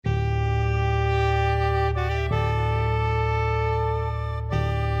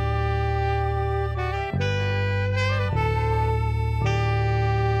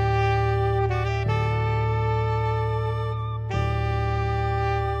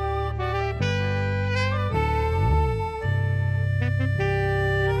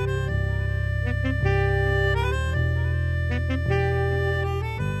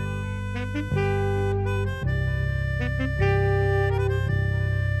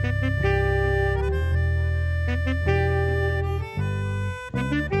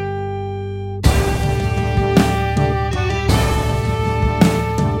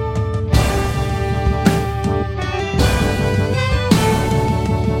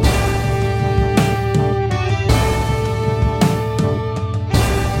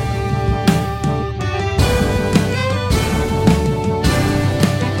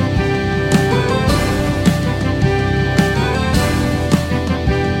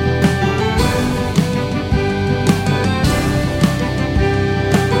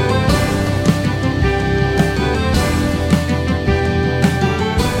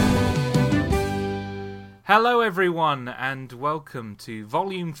Hello everyone, and welcome to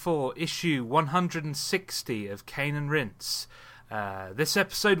Volume 4, Issue 160 of Cane and Rinse. This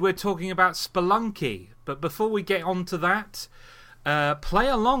episode we're talking about Spelunky, but before we get on to that, play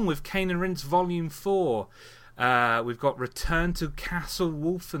along with Cane and Rinse Volume 4. We've got Return to Castle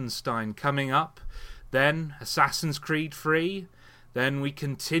Wolfenstein coming up, then Assassin's Creed 3, then we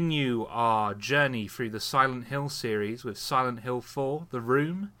continue our journey through the Silent Hill series with Silent Hill 4, The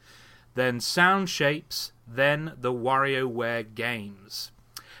Room, then Sound Shapes, then the WarioWare games.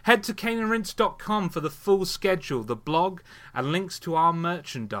 Head to caneandrinse.com for the full schedule, the blog, and links to our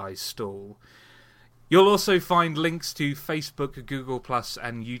merchandise stall. You'll also find links to Facebook, Google+,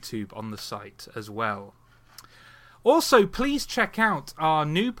 and YouTube on the site as well. Also, please check out our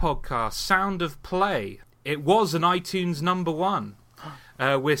new podcast, Sound of Play. It was an iTunes #1.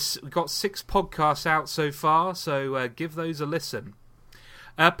 We've got 6 podcasts out so far, so give those a listen.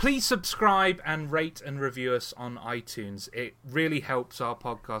 Please subscribe and rate and review us on iTunes. It really helps our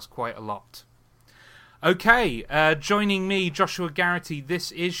podcast quite a lot. Okay, joining me, Joshua Garrity,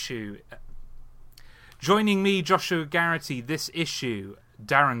 this issue.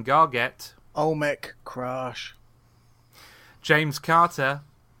 Darren Gargett. Olmec Crash. James Carter.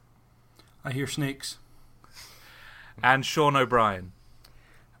 I hear snakes. And Sean O'Brien.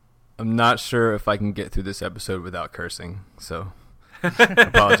 I'm not sure if I can get through this episode without cursing, so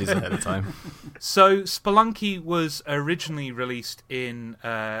apologies ahead of time. So, Spelunky was originally released in,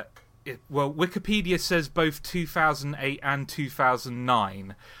 Wikipedia says both 2008 and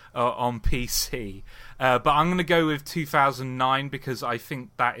 2009 on PC. But I'm going to go with 2009 because I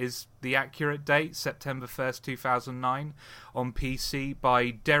think that is the accurate date, September 1st, 2009, on PC by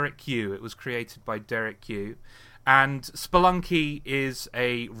Derek Yu. It was created by Derek Yu. And Spelunky is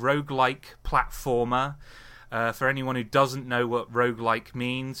a roguelike platformer. For anyone who doesn't know what roguelike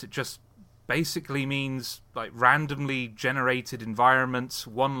means, it just basically means like randomly generated environments,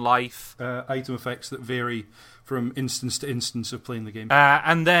 one life. Item effects that vary from instance to instance of playing the game.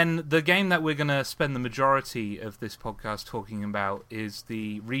 And then the game that we're going to spend the majority of this podcast talking about is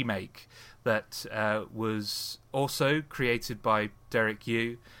the remake that was also created by Derek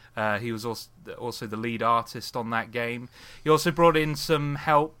Yu. He was also the lead artist on that game. He also brought in some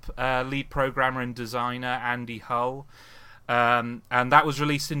help, lead programmer and designer Andy Hull. And that was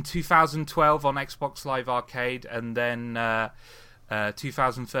released in 2012 on Xbox Live Arcade, and then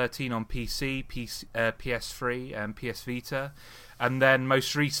 2013 on PC, PS3 and PS Vita, and then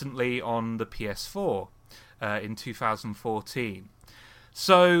most recently on the PS4 in 2014.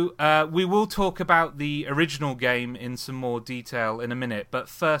 So we will talk about the original game in some more detail in a minute, but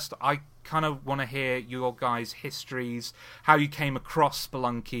first I kind of want to hear your guys' histories, how you came across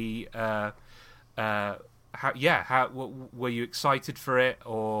Spelunky. Were you excited for it,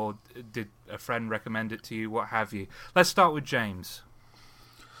 or did a friend recommend it to you? What have you? Let's start with James.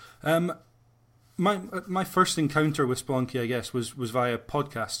 My first encounter with Spelunky, I guess, was via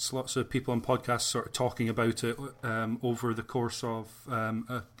podcasts. Lots of people on podcasts sort of talking about it over the course of,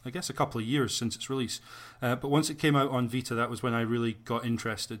 I guess, a couple of years since its release. But once it came out on Vita, that was when I really got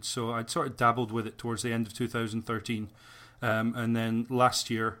interested. So I'd sort of dabbled with it towards the end of 2013. And then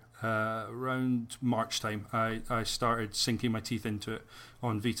last year, around March time, I started sinking my teeth into it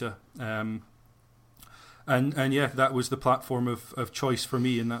on Vita. And yeah, that was the platform of choice for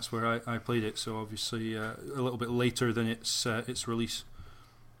me, and that's where I played it. So obviously a little bit later than its release.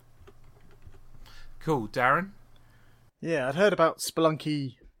 Cool. Darren? Yeah, I'd heard about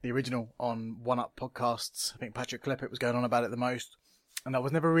Spelunky, the original, on One Up podcasts. I think Patrick Klepek was going on about it the most. And I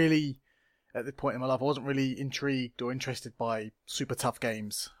was never really, at the point in my life, I wasn't really intrigued or interested by super tough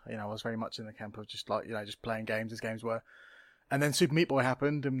games. You know, I was very much in the camp of just playing games as games were. And then Super Meat Boy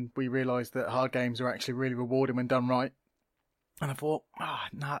happened, and we realised that hard games are actually really rewarding when done right. And I thought,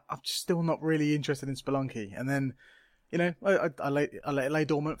 I'm still not really interested in Spelunky. And then, you know, I let it lay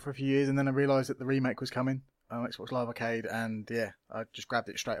dormant for a few years, and then I realised that the remake was coming on Xbox Live Arcade, and yeah, I just grabbed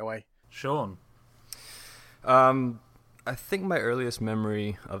it straight away. Sean? I think my earliest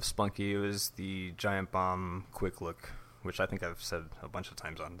memory of Spelunky was the Giant Bomb Quick Look, which I think I've said a bunch of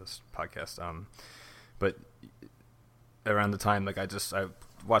times on this podcast. But around the time, like I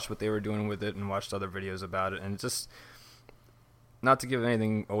watched what they were doing with it and watched other videos about it, and just, not to give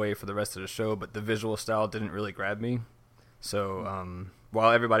anything away for the rest of the show, but the visual style didn't really grab me. So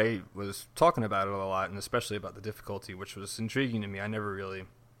while everybody was talking about it a lot, and especially about the difficulty, which was intriguing to me, I never really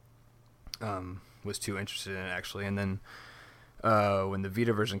was too interested in it, actually. And then when the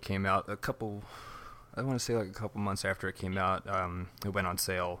Vita version came out, a couple months after it came out, it went on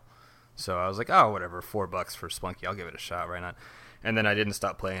sale. So I was like, oh, whatever, $4 for Spelunky, I'll give it a shot, why not? And then I didn't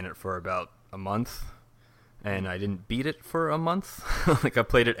stop playing it for about a month. and I didn't beat it for a month. Like, I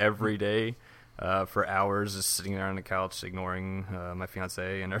played it every day for hours, just sitting there on the couch, ignoring my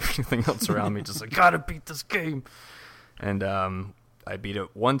fiance and everything else around me, just like, gotta beat this game. And I beat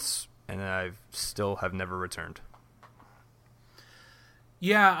it once, and I still have never returned.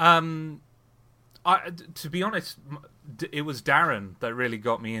 Yeah, to be honest, it was Darren that really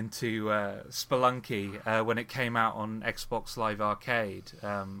got me into Spelunky when it came out on Xbox Live Arcade.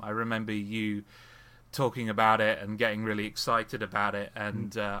 I remember you talking about it and getting really excited about it,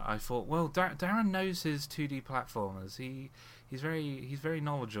 and I thought, well, Darren knows his 2D platformers. He's very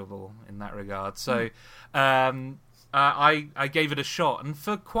knowledgeable in that regard. So I gave it a shot, and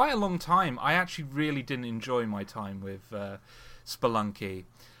for quite a long time, I actually really didn't enjoy my time with Spelunky,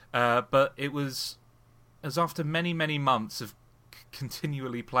 but it was as after many months of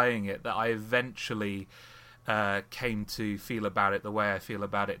continually playing it that I eventually came to feel about it the way I feel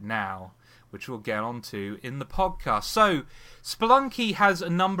about it now, which we'll get onto in the podcast. So Spelunky has a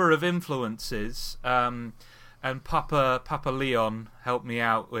number of influences, and Papa Leon helped me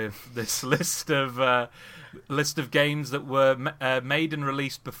out with this list of games that were made and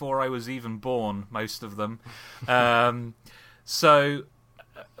released before I was even born, most of them. So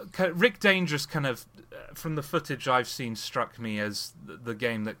Rick Dangerous kind of, from the footage I've seen, struck me as the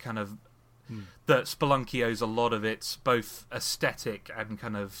game that kind of that Spelunky owes a lot of its both aesthetic and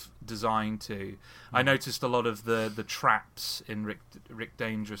kind of design to. I noticed a lot of the traps in Rick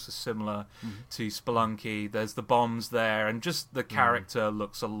Dangerous are similar to Spelunky. There's the bombs there, and just the character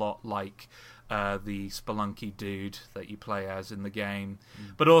looks a lot like the Spelunky dude that you play as in the game.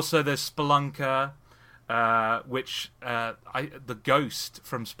 But also there's Spelunker, which the ghost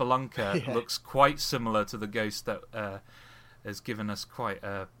from Spelunker looks quite similar to the ghost that has given us quite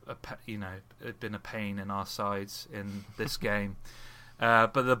been a pain in our sides in this game.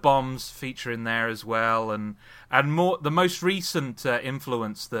 But the bombs feature in there as well, and more. The most recent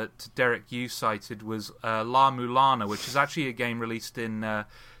influence that Derek, you cited was La Mulana, which is actually a game released in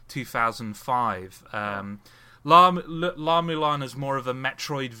 2005. La Mulana is more of a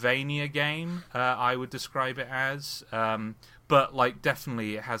Metroidvania game, I would describe it as, but like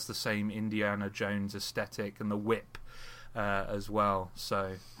definitely it has the same Indiana Jones aesthetic and the whip as well.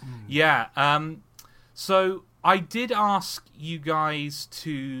 So so I did ask you guys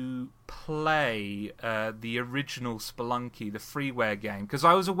to play the original Spelunky, the freeware game, because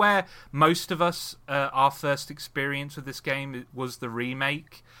I was aware most of us, our first experience with this game was the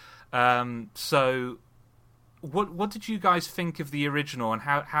remake. So what did you guys think of the original, and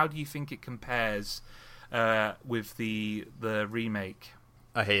how do you think it compares with the remake?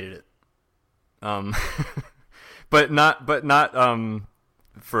 I hated it. But not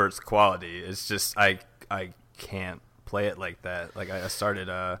for its quality. It's just I can't play it like that. Like I started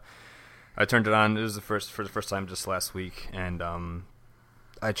I turned it on. It was for the first time just last week, and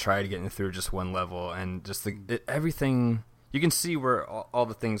I tried getting through just one level, and just everything. You can see where all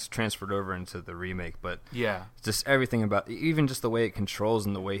the things transferred over into the remake, but just everything about, even just the way it controls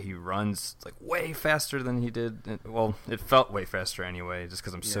and the way he runs, it's like way faster than he did. Well, it felt way faster anyway, just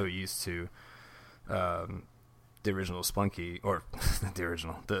because I'm so used to the original Spelunky, or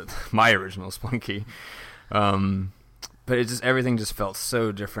my original Spelunky. But it just, everything just felt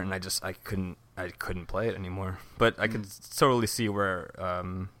so different, and I couldn't play it anymore. But I could totally see where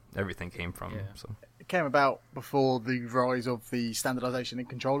everything came from. Yeah. So. It came about before the rise of the standardization in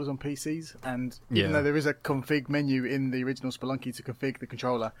controllers on PCs, and even though there is a config menu in the original Spelunky to config the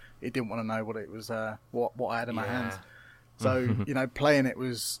controller, it didn't want to know what it was, what I had in my hands. So playing it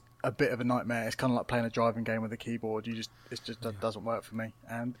was a bit of a nightmare. It's kind of like playing a driving game with a keyboard. That doesn't work for me.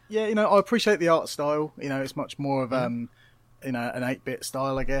 And I appreciate the art style. It's much more of an 8-bit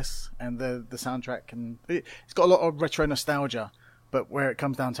style, I guess, and the soundtrack, and it's got a lot of retro nostalgia. But where it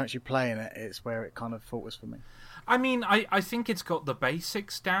comes down to actually playing it, it's where it kind of falters for me. I mean, I think it's got the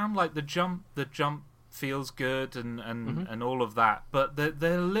basics down, like the jump feels good and all of that. But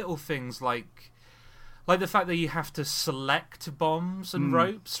the little things like the fact that you have to select bombs and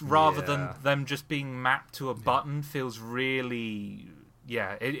ropes rather than them just being mapped to a button feels really...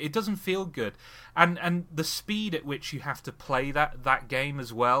 it doesn't feel good. And the speed at which you have to play that game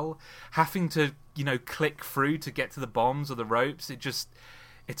as well, having to click through to get to the bombs or the ropes,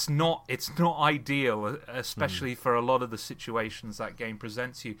 it's not ideal, especially for a lot of the situations that game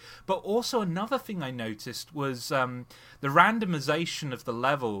presents you. But also another thing I noticed was the randomization of the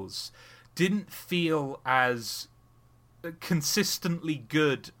levels didn't feel as consistently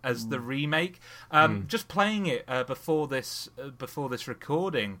good as the remake. Just playing it before this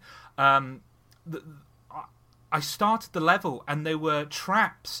recording, I started the level and there were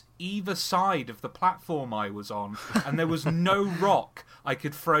traps either side of the platform I was on, and there was no rock I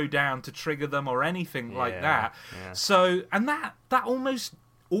could throw down to trigger them or anything like that. Yeah. So, and that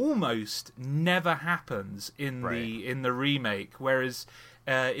almost never happens in the remake, whereas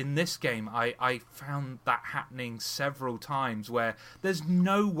in this game I found that happening several times, where there's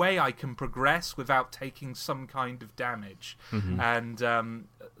no way I can progress without taking some kind of damage. And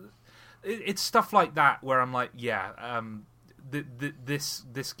it's stuff like that where I'm like,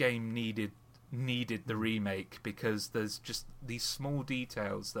 this game needed the remake, because there's just these small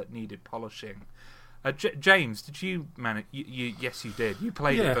details that needed polishing. James, did you manage? Yes, you did. You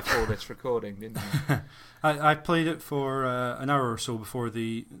played it before this recording, didn't you? I played it for an hour or so before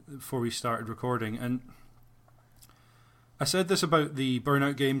we started recording, and I said this about the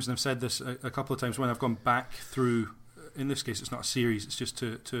Burnout games, and I've said this a couple of times when I've gone back through. In this case, it's not a series; it's just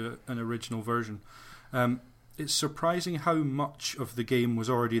to an original version. It's surprising how much of the game was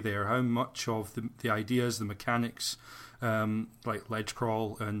already there, how much of the ideas, the mechanics, like ledge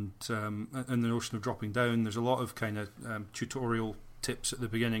crawl and the notion of dropping down. There's a lot of kind of tutorial tips at the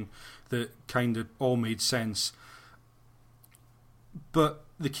beginning that kind of all made sense. But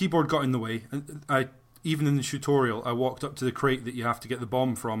the keyboard got in the way. Even in the tutorial, I walked up to the crate that you have to get the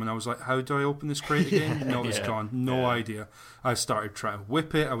bomb from, and I was like, how do I open this crate again? No, it's gone. No idea. I started trying to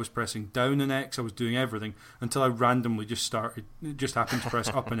whip it. I was pressing down an X. I was doing everything until I randomly just happened to press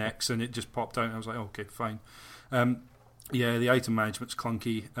up an X, and it just popped out, and I was like, okay, fine. The item management's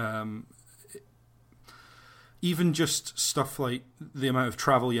clunky. Even just stuff like the amount of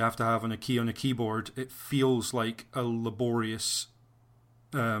travel you have to have on a keyboard, it feels like a laborious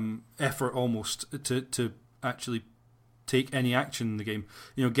effort almost to actually take any action in the game.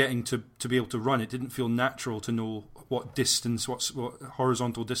 Getting to be able to run, it didn't feel natural to know what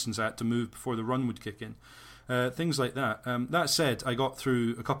horizontal distance I had to move before the run would kick in. Things like that. That said, I got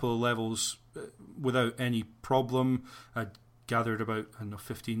through a couple of levels without any problem. I gathered about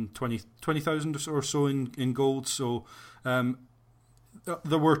 20,000 or so in gold, so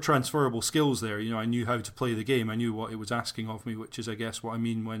there were transferable skills there. I knew how to play the game. I knew what it was asking of me, which is, I guess, what I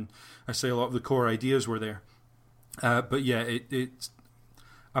mean when I say a lot of the core ideas were there. But yeah,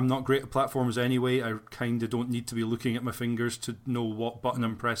 I'm not great at platforms anyway. I kind of don't need to be looking at my fingers to know what button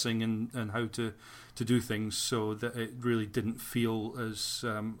I'm pressing and how to do things. So that it really didn't feel as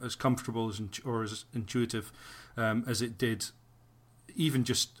comfortable or as intuitive as it did, even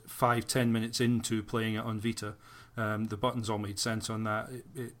just 5-10 minutes into playing it on Vita. The buttons all made sense on that.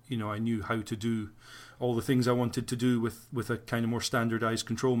 I knew how to do all the things I wanted to do with a kind of more standardized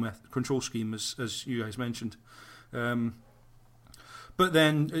control scheme, as you guys mentioned. But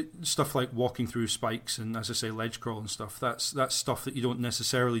then stuff like walking through spikes and, as I say, ledge crawl and stuff, that's stuff that you don't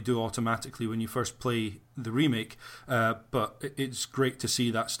necessarily do automatically when you first play the remake, but it's great to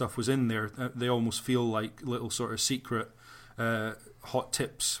see that stuff was in there. They almost feel like little sort of secret hot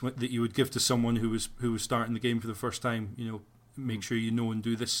tips that you would give to someone who was starting the game for the first time. Make sure you know and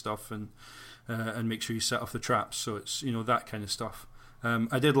do this stuff, and make sure you set off the traps. So it's that kind of stuff.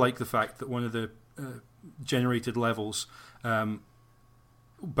 I did like the fact that one of the generated levels,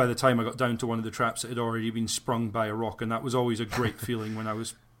 by the time I got down to one of the traps, it had already been sprung by a rock, and that was always a great feeling when I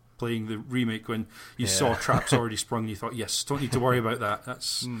was playing the remake, when you saw traps already sprung, you thought, yes, don't need to worry about that.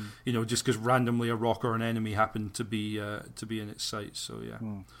 That's just because randomly a rock or an enemy happened to be in its sight. So yeah.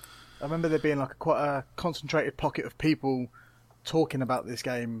 I remember there being quite a concentrated pocket of people talking about this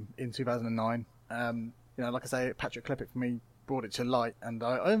game in 2009. Like I say, Patrick Klepek for me brought it to light, and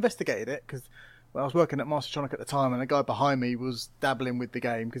I investigated it because I was working at Mastertronic at the time, and the guy behind me was dabbling with the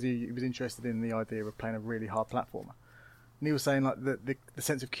game because he was interested in the idea of playing a really hard platformer. And he was saying the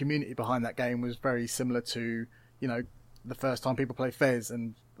sense of community behind that game was very similar to the first time people play Fez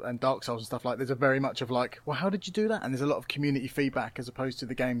and Dark Souls and stuff like. There's a very much of well, how did you do that? And there's a lot of community feedback as opposed to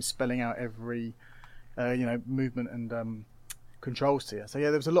the game spelling out every movement and controls to you. So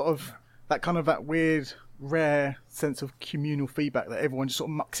yeah, there was a lot of that weird, rare sense of communal feedback that everyone just sort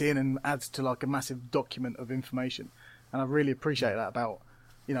of mucks in and adds to a massive document of information. And I really appreciate that about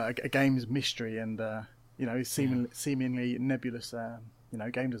a game's mystery and seemingly nebulous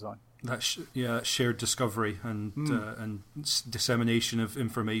game design. That shared discovery and dissemination of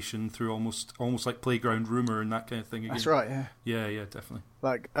information through almost like playground rumor and that kind of thing. Again. That's right. Yeah, definitely.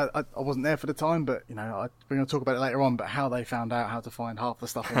 I wasn't there for the time, but we're going to talk about it later on. But how they found out how to find half the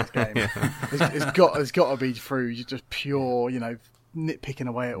stuff in this game, it's got to be through just pure, nitpicking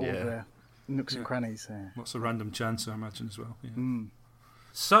away at all the nooks and crannies. Yeah. Lots of random chance, I imagine, as well. Yeah.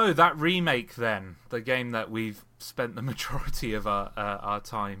 So that remake, then, the game that we've spent the majority of our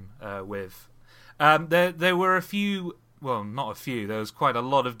time with, There were a few. Well, not a few. There was quite a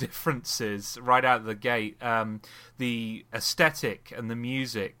lot of differences right out of the gate. The aesthetic and the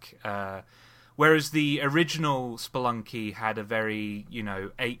music. Whereas the original Spelunky had a very,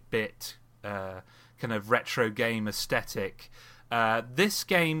 8-bit kind of retro game aesthetic. This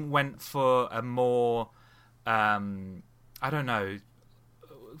game went for a more, I don't know,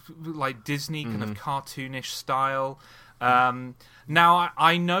 like Disney kind of cartoonish style. Now,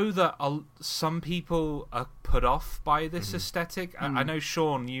 I know that some people are put off by this aesthetic. I know,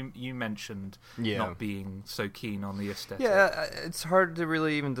 Sean, you mentioned not being so keen on the aesthetic. Yeah, it's hard to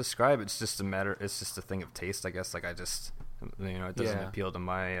really even describe. It's just a thing of taste, I guess. Like, it doesn't appeal to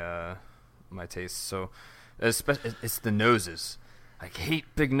my taste. So, it's the noses. I hate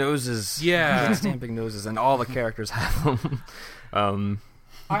big noses. Yeah. I can't stand big noses, and all the characters have them.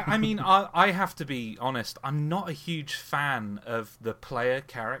 I mean, I have to be honest. I'm not a huge fan of the player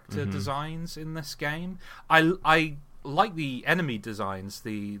character designs in this game. I like the enemy designs,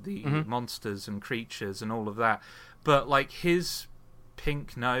 the monsters and creatures and all of that. But like his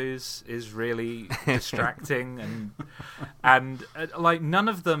pink nose is really distracting, and like none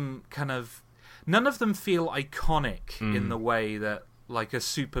of them feel iconic in the way that like a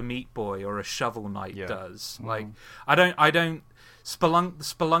Super Meat Boy or a Shovel Knight does. Like I don't.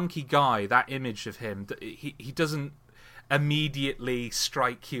 Spelunky guy, that image of him, he doesn't immediately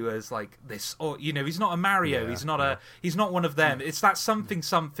strike you as like this, or he's not a Mario, he's not one of them. It's that something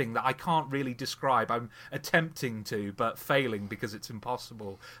that I can't really describe. I'm attempting to, but failing because it's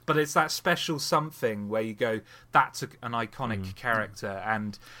impossible. But it's that special something where you go, that's an iconic character,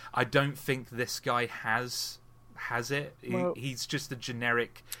 and I don't think this guy has it. He's just a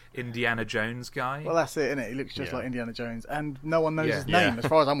generic Indiana Jones guy. Well, that's it, isn't it? He looks just like Indiana Jones, and no one knows his name as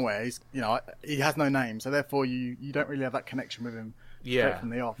far as I'm aware. He's, he has no name, so therefore you don't really have that connection with him straight from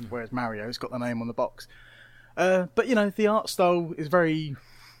the off. Whereas Mario's got the name on the box. But the art style is very.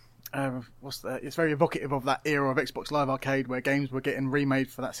 It's very evocative of that era of Xbox Live Arcade where games were getting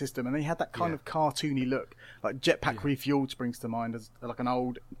remade for that system, and they had that kind of cartoony look. Like Jetpack Refueled springs to mind as like an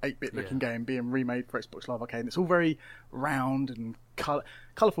old 8-bit looking game being remade for Xbox Live Arcade. And it's all very round and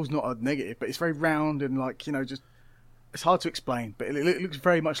colourful's not a negative, but it's very round and like just it's hard to explain. But it looks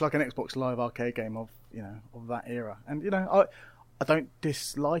very much like an Xbox Live Arcade game of of that era. And I don't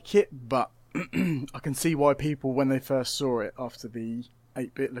dislike it, but I can see why people when they first saw it after the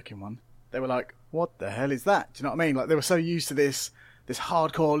 8-bit looking one, they were like, what the hell is that? Do you know what I mean? Like they were so used to this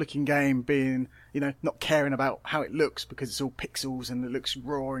hardcore looking game being, not caring about how it looks because it's all pixels and it looks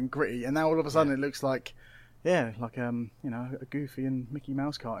raw and gritty, and now all of a sudden it looks like a Goofy and Mickey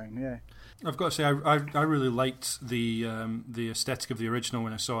Mouse cartoon. Yeah, I've got to say I really liked the aesthetic of the original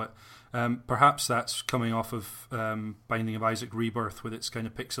when I saw it. Perhaps that's coming off of Binding of Isaac Rebirth with its kind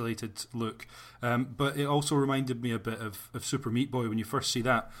of pixelated look, but it also reminded me a bit of Super Meat Boy when you first see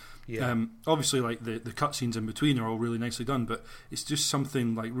that. Obviously, like the cutscenes in between are all really nicely done, but it's just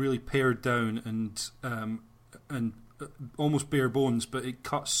something like really pared down and almost bare bones, but it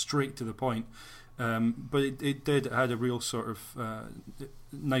cuts straight to the point. But it had a real sort of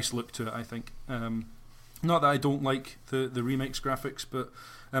nice look to it, I think. Not that I don't like the remake's graphics, but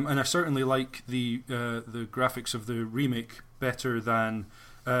and I certainly like the graphics of the remake better than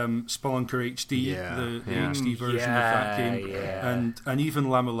Spelunker HD, the HD version of that game, and even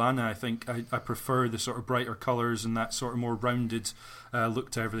La Mulana. I think I prefer the sort of brighter colours and that sort of more rounded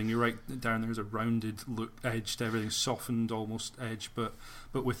look to everything. You're right, Darren. There's a rounded look edge to everything, softened almost edge, but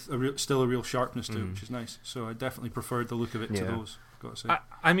with still a real sharpness to it, which is nice. So I definitely preferred the look of it to those. Got to say.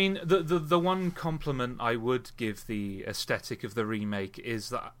 I mean, the one compliment I would give the aesthetic of the remake is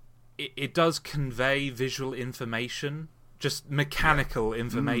that it does convey visual information, just mechanical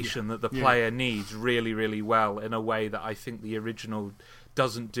information that the player needs really, really well in a way that I think the original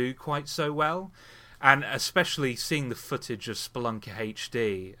doesn't do quite so well. And especially seeing the footage of Spelunky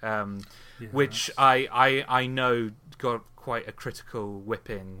HD, which I know got quite a critical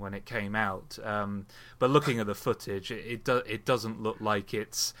whipping when it came out. But looking at the footage, it doesn't look like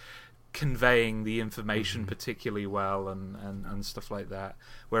it's conveying the information particularly well and stuff like that.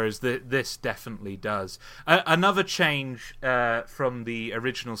 Whereas this definitely does. Another change from the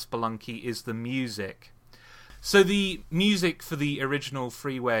original Spelunky is the music. So the music for the original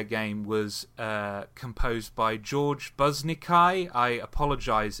freeware game was composed by George Buznikai. I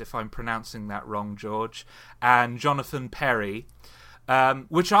apologise if I'm pronouncing that wrong, George. And Jonathan Perry,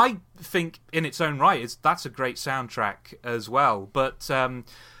 which I think in its own right that's a great soundtrack as well. But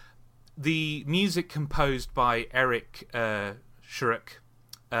the music composed by Eric Shurik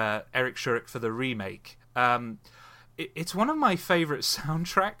for the remake. it's one of my favorite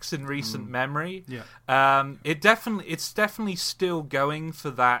soundtracks in recent memory. Yeah. It's definitely still going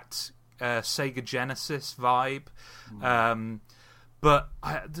for that Sega Genesis vibe. But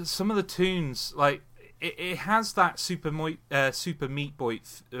some of the tunes, like it has that Super Meat Boy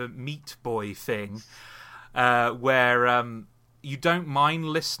thing, where you don't mind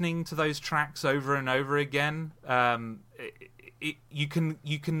listening to those tracks over and over again. You can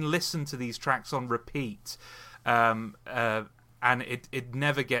listen to these tracks on repeat, and it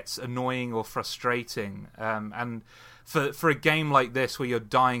never gets annoying or frustrating. And for a game like this where you're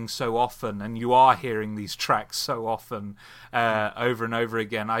dying so often and you are hearing these tracks so often over and over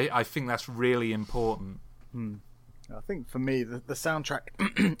again, I think that's really important. I think for me the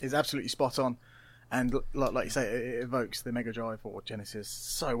soundtrack is absolutely spot on, and like you say, it evokes the Mega Drive or Genesis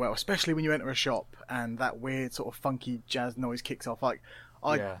so well, especially when you enter a shop and that weird sort of funky jazz noise kicks off. Like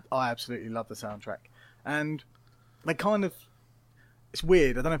I absolutely love the soundtrack, and they kind of, it's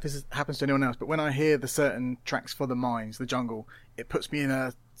weird, I don't know if this happens to anyone else, but when I hear the certain tracks for the mines, the jungle, it puts me in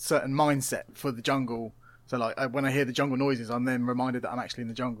a certain mindset for the jungle. So like when I hear the jungle noises, I'm then reminded that I'm actually in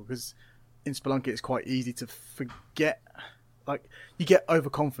the jungle, because in Spelunky it's quite easy to forget. Like you get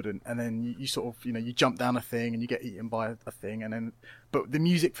overconfident and then you sort of, you jump down a thing and you get eaten by a thing, and then, but the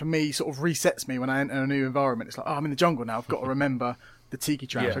music for me sort of resets me when I enter a new environment. It's like, oh, I'm in the jungle now, I've got to remember the tiki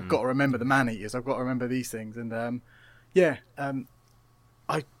traps, I've got to remember the man-eaters, I've got to remember these things. And I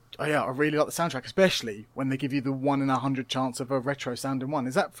really like the soundtrack, especially when they give you the 1 in 100 chance of a retro sounding one.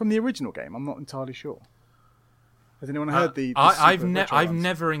 Is that from the original game? I'm not entirely sure. Has anyone heard the I've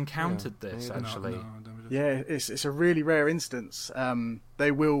never encountered this actually. No, yeah, it's a really rare instance.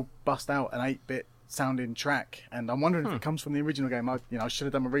 They will bust out an 8-bit sounding track, and I'm wondering if it comes from the original game. I should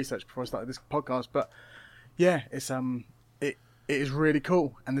have done my research before I started this podcast, but yeah, it is really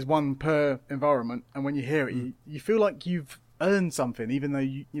cool. And there's one per environment, and when you hear it, you feel like you've earned something, even though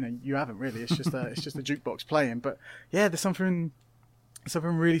you haven't really. It's just a jukebox playing. But yeah, there's something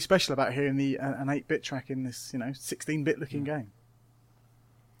really special about hearing an 8-bit track in this 16-bit looking game.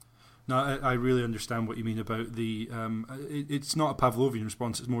 No, I really understand what you mean about the. It's not a Pavlovian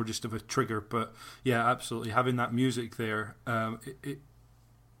response; it's more just of a trigger. But yeah, absolutely, having that music there,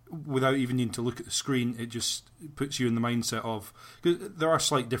 without even needing to look at the screen, it just puts you in the mindset of. Cause there are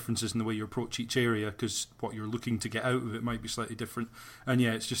slight differences in the way you approach each area, because what you're looking to get out of it might be slightly different. And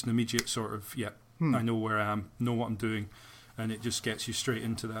yeah, it's just an immediate sort of I know where I am, know what I'm doing. And it just gets you straight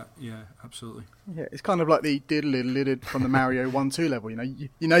into that. Yeah, absolutely. Yeah, it's kind of like the diddle from the Mario 1-2 level.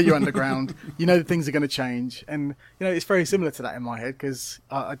 You're underground. The things are going to change, and it's very similar to that in my head, because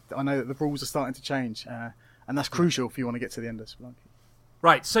I know that the rules are starting to change, and that's crucial if you want to get to the end of Spelunky.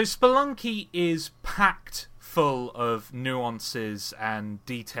 Right, so Spelunky is packed full of nuances and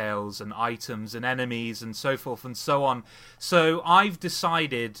details and items and enemies and so forth and so on. So I've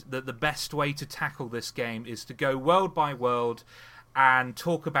decided that the best way to tackle this game is to go world by world and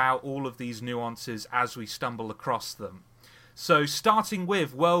talk about all of these nuances as we stumble across them. So starting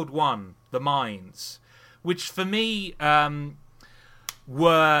with World 1, the mines, which for me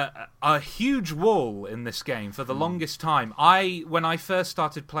were a huge wall in this game for the longest time. When I first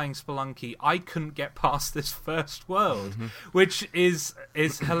started playing Spelunky, I couldn't get past this first world, which is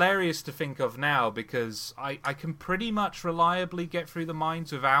hilarious to think of now, because I can pretty much reliably get through the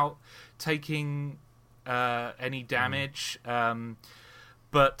mines without taking any damage.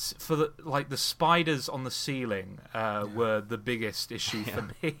 But for the spiders on the ceiling were the biggest issue for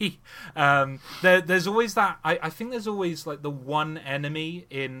me. There's always that. I think there's always like the one enemy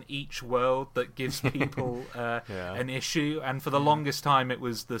in each world that gives people an issue, and for the longest time it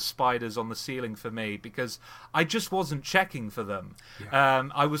was the spiders on the ceiling for me, because I just wasn't checking for them.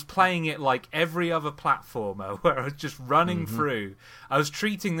 I was playing it like every other platformer, where I was just running through. I was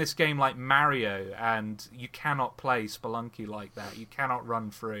treating this game like Mario, and you cannot play Spelunky like that. You cannot run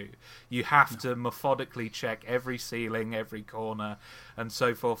through. You have to methodically check every ceiling, every corner, and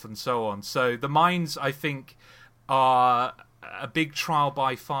so forth and so on. So the mines, I think, are a big trial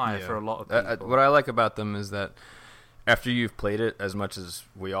by fire for a lot of people. What I like about them is that after you've played it as much as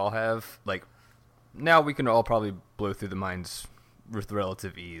we all have, like, now we can all probably blow through the mines with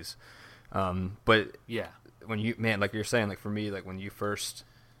relative ease. But yeah, when like you're saying, like for me, like when you first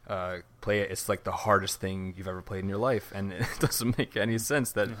play it, it's like the hardest thing you've ever played in your life, and it doesn't make any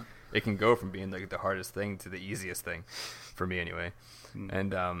sense that it can go from being like the hardest thing to the easiest thing, for me anyway.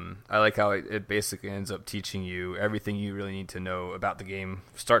 And I like how it basically ends up teaching you everything you really need to know about the game,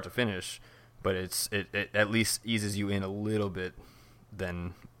 start to finish, but it at least eases you in a little bit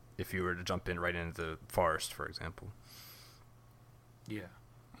than if you were to jump in right into the forest, for example. Yeah.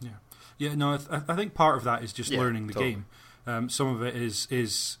 Yeah, no, I think part of that is just learning the totally. game. Some of it is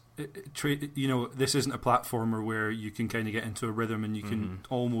this isn't a platformer where you can kind of get into a rhythm and you can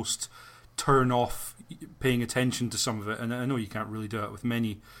almost turn off paying attention to some of it. And I know you can't really do it with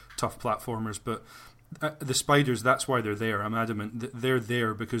many tough platformers, but the spiders, that's why they're there. I'm adamant that they're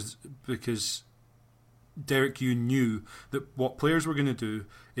there because Derek, you knew that what players were going to do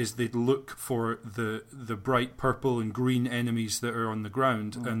is they'd look for the bright purple and green enemies that are on the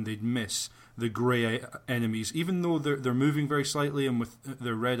ground, and they'd miss the grey enemies, even though they're moving very slightly and with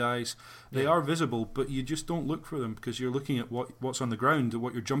their red eyes, they are visible, but you just don't look for them because you're looking at what's on the ground,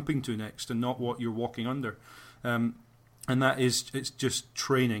 what you're jumping to next, and not what you're walking under. And it's just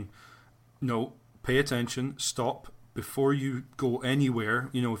training. No, pay attention, stop before you go anywhere.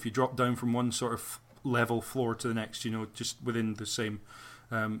 If you drop down from one sort of level floor to the next, just within the same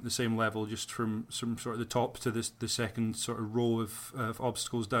level, just from some sort of the top to the second sort of row of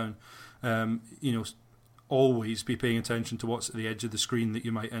obstacles down. Always be paying attention to what's at the edge of the screen that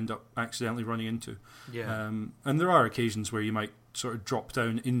you might end up accidentally running into. And there are occasions where you might sort of drop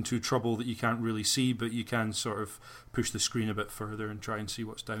down into trouble that you can't really see, but you can sort of push the screen a bit further and try and see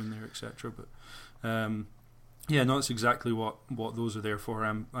what's down there, etc. But that's exactly what those are there for.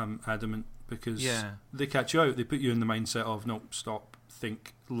 I'm adamant, because they catch you out. They put you in the mindset of no, stop,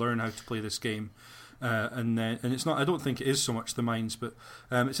 think, learn how to play this game. And it's not. I don't think it is so much the mines, but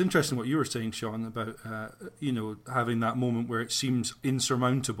it's interesting what you were saying, Sean, about having that moment where it seems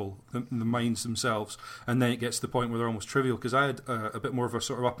insurmountable, the mines themselves, and then it gets to the point where they're almost trivial. Because I had a bit more of a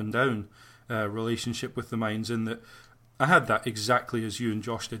sort of up and down relationship with the mines, in that I had that exactly as you and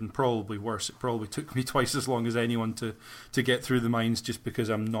Josh did, and probably worse. It probably took me twice as long as anyone to get through the mines, just because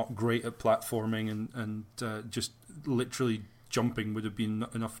I'm not great at platforming and just literally jumping would have been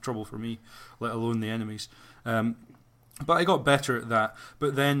enough trouble for me, let alone the enemies. But I got better at that.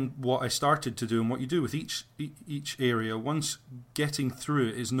 But then what I started to do, and what you do with each area, once getting through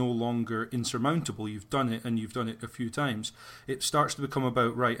it is no longer insurmountable, you've done it, and you've done it a few times, it starts to become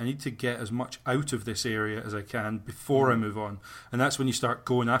about, right, I need to get as much out of this area as I can before I move on. And that's when you start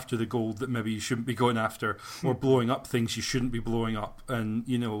going after the gold that maybe you shouldn't be going after, or blowing up things you shouldn't be blowing up, and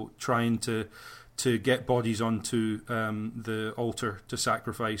trying to get bodies onto the altar to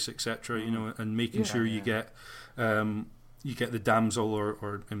sacrifice, etc. And making sure you get the damsel,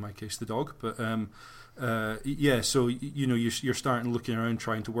 or in my case the dog. But so you're starting looking around,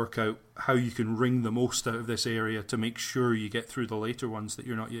 trying to work out how you can wring the most out of this area to make sure you get through the later ones that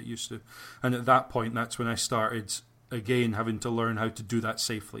you're not yet used to. And at that point, that's when I started again having to learn how to do that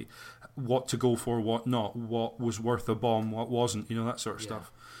safely, what to go for, what not, what was worth a bomb, what wasn't, that sort of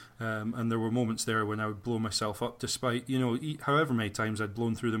stuff. And there were moments there when I would blow myself up, despite, however many times I'd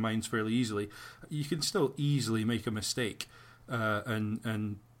blown through the mines fairly easily. You can still easily make a mistake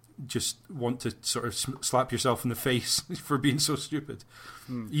and just want to sort of slap yourself in the face for being so stupid.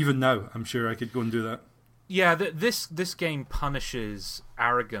 Even now, I'm sure I could go and do that. Yeah, this game punishes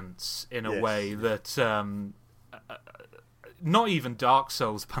arrogance in a way that not even Dark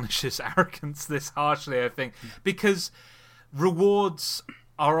Souls punishes arrogance this harshly, I think, because rewards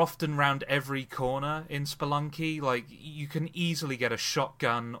are often round every corner in Spelunky. Like, you can easily get a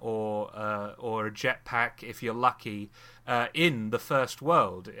shotgun or a jetpack if you're lucky in the first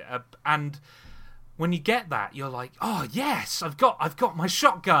world, and when you get that, you're like, oh yes, I've got my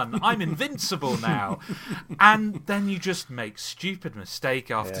shotgun, I'm invincible now. And then you just make stupid mistake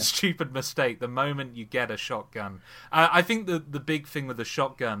after stupid mistake the moment you get a shotgun. I think the big thing with the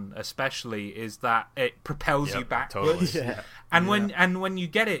shotgun especially is that it propels you backwards. Totally. And when you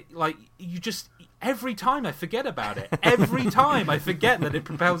get it, like, you just, every time I forget about it. Every time I forget that it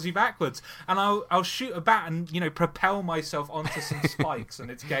propels you backwards, and I'll shoot a bat and propel myself onto some spikes, and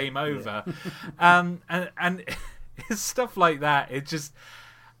it's game over. And it's stuff like that. It just,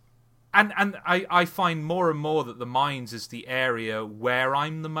 and I find more and more that the mines is the area where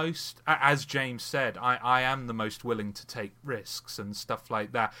I'm the most, as James said, I am the most willing to take risks and stuff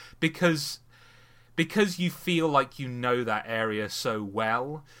like that, because you feel like that area so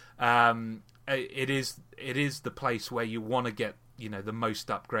well. It is the place where you want to get the most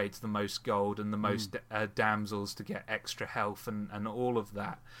upgrades, the most gold, and the most damsels to get extra health and all of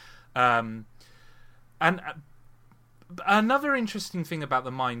that. And another interesting thing about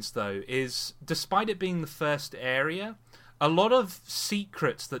the mines, though, is despite it being the first area, a lot of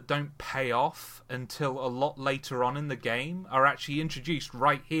secrets that don't pay off until a lot later on in the game are actually introduced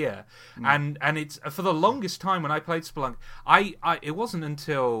right here. And it's, for the longest time when I played Spelunky, it wasn't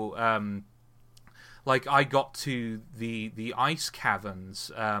until I got to the ice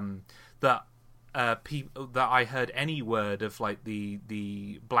caverns that people that I heard any word of like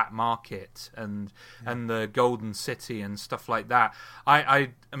the black market and the Golden City and stuff like that. I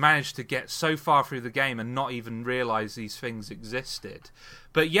managed to get so far through the game and not even realize these things existed.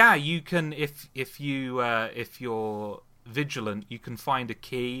 But yeah, you can if you're vigilant, you can find a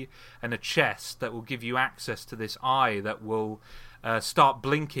key and a chest that will give you access to this eye that will start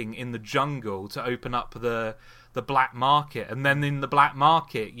blinking in the jungle to open up the black market, and then in the black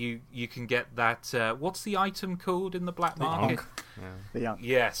market you can get that what's the item called in the black market? The Yunk.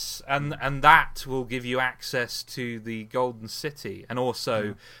 Yes, and that will give you access to the Golden City, and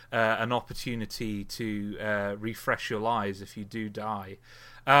also an opportunity to refresh your lives if you do die.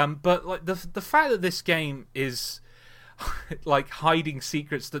 But like the fact that this game is like hiding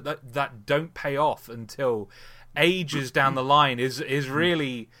secrets that don't pay off until ages down the line is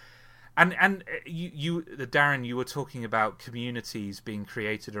really. And you Darren, you were talking about communities being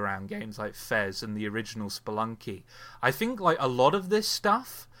created around games like Fez and the original Spelunky. I think like a lot of this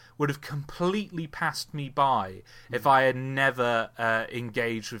stuff would have completely passed me by if I had never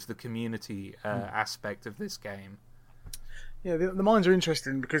engaged with the community aspect of this game. Yeah, the mines are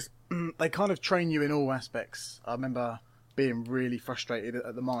interesting because they kind of train you in all aspects. I remember being really frustrated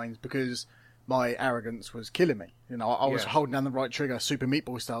at the mines because my arrogance was killing me. You know, I was holding down the right trigger, Super Meat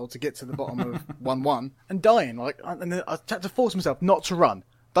Boy style, to get to the bottom of 1-1 and dying. And then I had to force myself not to run.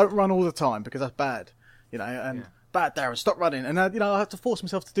 Don't run all the time because that's bad. You know, and bad, Darren, stop running. And I had to force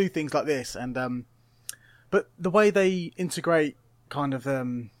myself to do things like this. And but the way they integrate kind of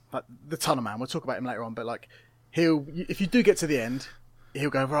like the Tunnel Man, we'll talk about him later on. But like if you do get to the end, he'll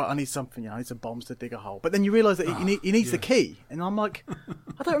go, right, I need something, I need some bombs to dig a hole. But then you realise that he needs the key. And I'm like,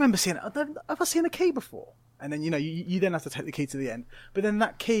 I don't remember seeing it. Have I seen the key before? And then, you then have to take the key to the end. But then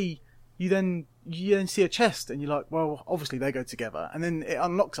that key, you then see a chest and you're like, well, obviously they go together. And then it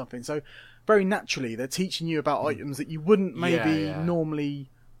unlocks something. So very naturally, they're teaching you about items that you wouldn't maybe normally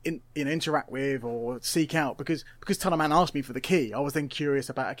interact with or seek out. Because Tunnel Man asked me for the key, I was then curious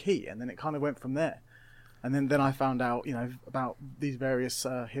about a key. And then it kind of went from there. And then I found out, about these various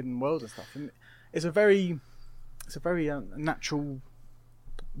hidden worlds and stuff. And it's a very natural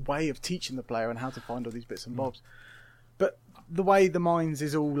way of teaching the player and how to find all these bits and bobs. But the way the mines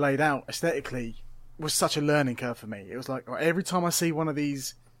is all laid out aesthetically was such a learning curve for me. It was like, right, every time I see one of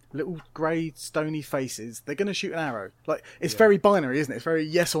these little grey stony faces, they're going to shoot an arrow. Like, it's very binary, isn't it? It's very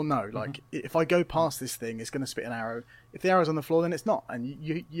yes or no. Like, if I go past this thing, it's going to spit an arrow. If the arrow's on the floor, then it's not. And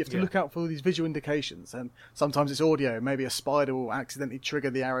you have to look out for all these visual indications. And sometimes it's audio. Maybe a spider will accidentally trigger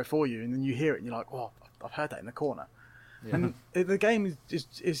the arrow for you, and then you hear it, and you're like, oh, I've heard that in the corner. Yeah. And the game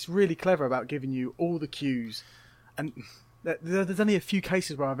is really clever about giving you all the cues. And there's only a few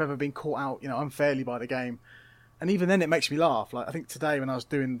cases where I've ever been caught out, unfairly by the game. And even then, it makes me laugh. Like, I think today when I was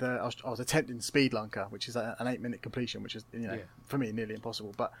doing I was attempting Spelunky, which is an 8-minute completion, which is for me nearly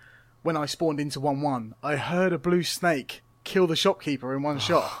impossible. But when I spawned into 1-1, I heard a blue snake kill the shopkeeper in one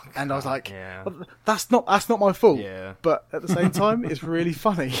shot, and I was like, "That's not my fault." Yeah. But at the same time, it's really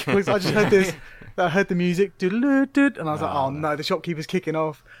funny because I just heard this. I heard the music, and I was like, "Oh no, the shopkeeper's kicking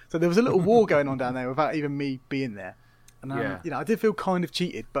off." So there was a little war going on down there without even me being there. And I did feel kind of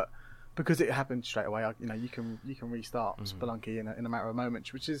cheated, but because it happened straight away, you can restart Spelunky in a matter of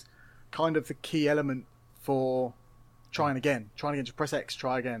moments, which is kind of the key element for trying again. Just press X,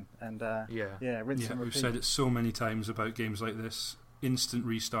 try again, and rinse and repeat. We've said it so many times about games like this. Instant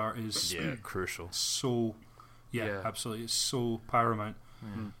restart is crucial. So absolutely, it's so paramount.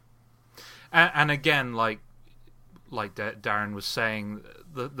 And again, like Darren was saying,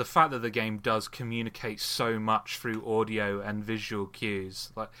 the fact that the game does communicate so much through audio and visual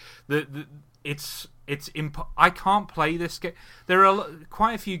cues, like I can't play this game. There are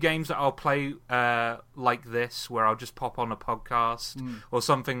quite a few games that I'll play like this, where I'll just pop on a podcast or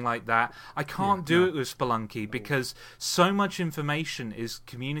something like that. I can't do it with Spelunky because so much information is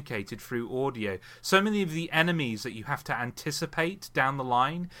communicated through audio. So many of the enemies that you have to anticipate down the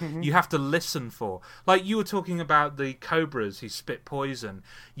line, you have to listen for. Like you were talking about the cobras who spit poison.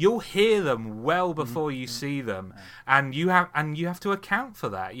 You'll hear them well before you see them, and you have to account for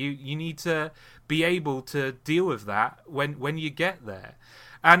that. You need to be able to deal with that when you get there.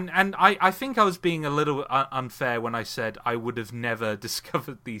 And I think I was being a little unfair when I said I would have never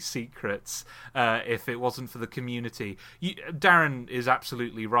discovered these secrets if it wasn't for the community. Darren is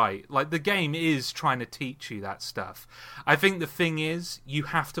absolutely right. Like, the game is trying to teach you that stuff. I think the thing is, you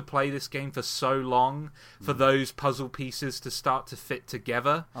have to play this game for so long for those puzzle pieces to start to fit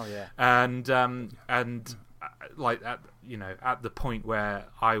together. Oh yeah. And like at the point where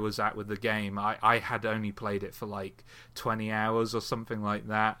I was at with the game, I had only played it for like 20 hours or something like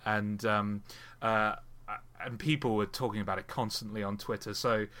that, and people were talking about it constantly on Twitter.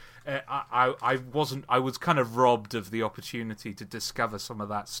 So I was kind of robbed of the opportunity to discover some of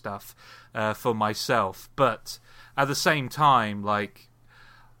that stuff for myself. But at the same time, like,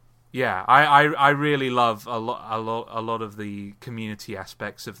 yeah, I really love a lot of the community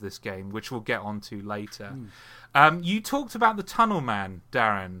aspects of this game, which we'll get onto later. You talked about the Tunnel Man,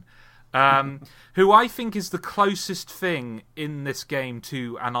 Darren, who I think is the closest thing in this game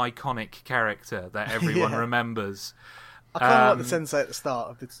to an iconic character that everyone remembers. I kind of like the sensei at the start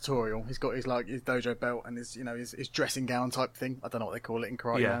of the tutorial. He's got his dojo belt and his his dressing gown type thing. I don't know what they call it in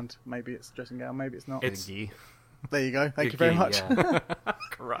Karate Land. Maybe it's dressing gown, maybe it's not. It's gi. There you go. Thank you very much. Yeah.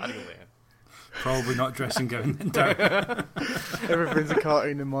 Karate Land. Probably not dressing gown. Darren. Everything's a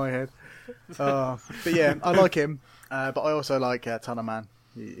cartoon in my head. But yeah, I like him. But I also like Tunnel Man.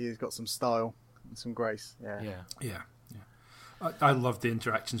 He's got some style and some grace. Yeah. I loved the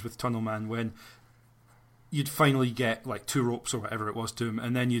interactions with Tunnel Man when you'd finally get like 2 ropes or whatever it was to him,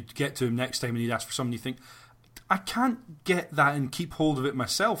 and then you'd get to him next time and he'd ask for something. You think, I can't get that and keep hold of it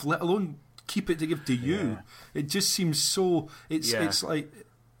myself, let alone keep it to give to you. It just seems so. It's like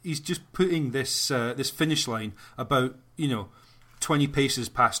he's just putting this finish line about 20 paces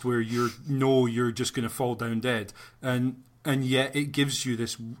past where you're just going to fall down dead, and yet it gives you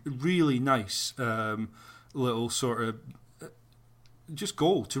this really nice little sort of just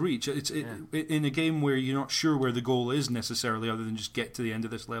goal to reach. It's in a game where you're not sure where the goal is necessarily, other than just get to the end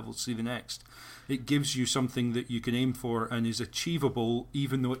of this level, see the next. It gives you something that you can aim for and is achievable,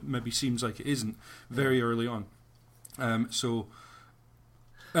 even though it maybe seems like it isn't very early on. And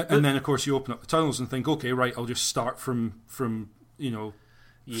then of course you open up the tunnels and think, okay, right, I'll just start from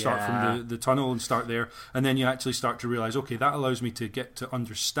start from the tunnel and start there, and then you actually start to realise, okay, that allows me to get to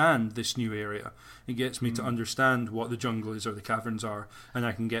understand this new area. It gets me to understand what the jungle is or the caverns are, and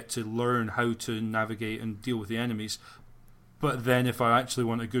I can get to learn how to navigate and deal with the enemies. But then if I actually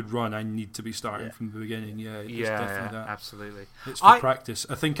want a good run, I need to be starting from the beginning. Definitely that. Absolutely. It's for practice.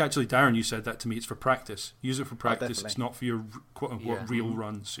 I think actually, Darren, you said that to me. It's for practice. Use it for practice. It's not for your quote-unquote real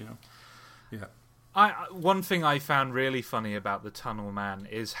runs, Yeah. One thing I found really funny about the Tunnel Man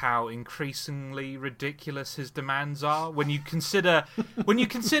is how increasingly ridiculous his demands are. When you consider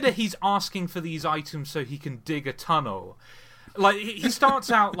he's asking for these items so he can dig a tunnel. Like, he starts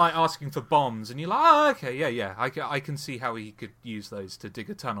out like asking for bombs, and you're like, oh, okay, I can see how he could use those to dig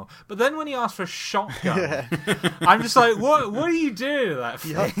a tunnel. But then when he asks for a shotgun, I'm just like, what are you doing to that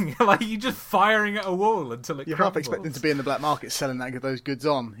thing? Like, you're just firing at a wall until it You're crumbles. half expecting to be in the black market selling those goods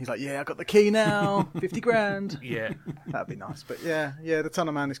on. He's like, I got the key now, 50 grand. Yeah. That'd be nice. But yeah, the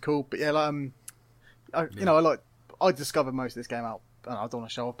Tunnel Man is cool. But I discovered most of this game out, I don't want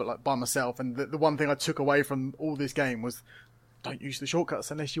to show off, but like by myself. And the one thing I took away from all this game was, don't use the shortcuts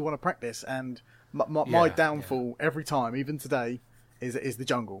unless you want to practice. And my downfall every time, even today, is the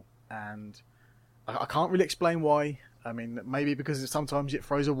jungle. And I can't really explain why. I mean, maybe because sometimes it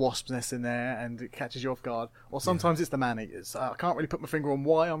throws a wasp's nest in there and it catches you off guard, or sometimes it's the man-eaters. I can't really put my finger on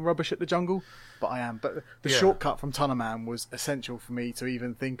why I'm rubbish at the jungle, but I am. But the shortcut from Tunnel Man was essential for me to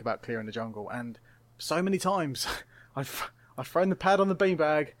even think about clearing the jungle. And so many times I've thrown the pad on the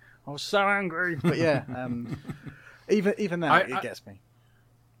beanbag. I was so angry. But even now, it gets me.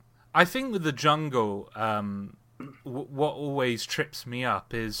 I think with the jungle, what always trips me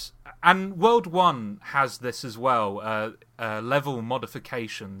up is, and World 1 has this as well, level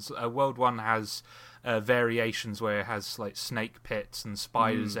modifications. World 1 has variations where it has like snake pits and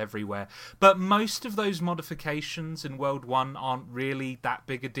spiders everywhere. But most of those modifications in World 1 aren't really that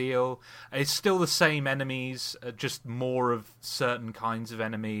big a deal. It's still the same enemies, just more of certain kinds of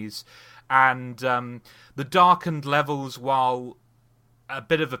enemies. And the darkened levels, while a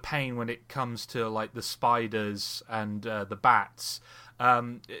bit of a pain when it comes to like the spiders and the bats,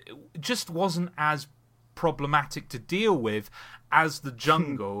 it just wasn't as problematic to deal with as the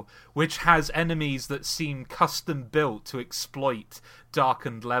jungle, which has enemies that seem custom built to exploit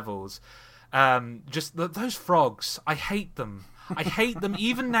darkened levels. Those frogs, I hate them. I hate them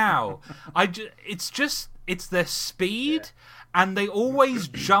even now. It's their speed. And they always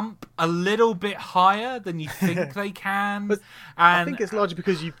jump a little bit higher than you think they can. But I think it's largely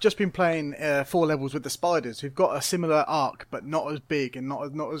because you've just been playing 4 levels with the spiders, who've got a similar arc, but not as big and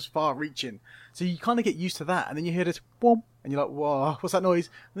not as far-reaching. So you kind of get used to that, and then you hear this whomp, and you're like, whoa, what's that noise?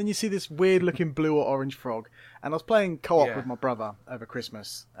 And then you see this weird-looking blue or orange frog. And I was playing co-op with my brother over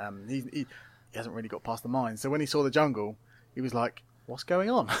Christmas. He hasn't really got past the mine. So when he saw the jungle, he was like, what's going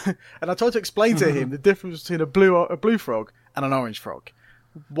on? And I tried to explain to him the difference between a blue frog and an orange frog.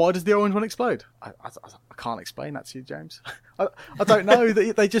 Why does the orange one explode? I can't explain that to you, James. I don't know.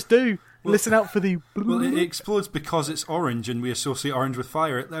 They just do. Listen out for the... Well, it explodes because it's orange and we associate orange with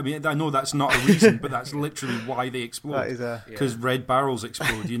fire. I mean, I know that's not a reason, but that's literally why they explode. Because red barrels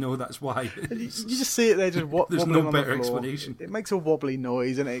explode, that's why. You just see it there just wobbling There's on no the better floor. explanation. It makes a wobbly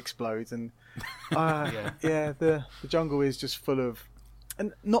noise and it explodes. And the jungle is just full of...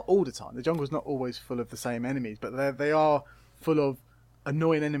 And not all the time. The jungle's not always full of the same enemies, but they are full of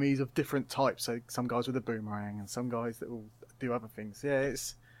annoying enemies of different types. So some guys with a boomerang and some guys that will do other things. Yeah,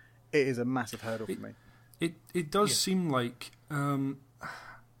 it is a massive hurdle for me. It does seem like I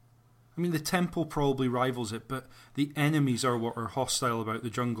mean the temple probably rivals it, but the enemies are what are hostile about the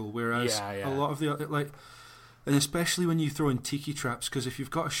jungle, whereas a lot of the and especially when you throw in tiki traps, because if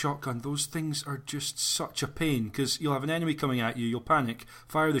you've got a shotgun, those things are just such a pain, because you'll have an enemy coming at you, you'll panic,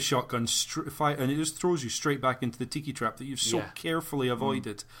 fire the shotgun, and it just throws you straight back into the tiki trap that you've so carefully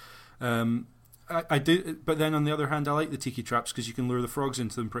avoided. I do, but then on the other hand, I like the tiki traps because you can lure the frogs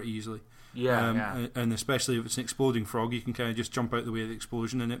into them pretty easily. And especially if it's an exploding frog, you can kind of just jump out the way of the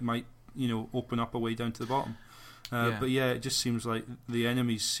explosion, and it might open up a way down to the bottom. But it just seems like the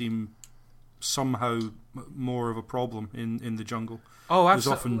enemies seem somehow more of a problem in the jungle. Oh,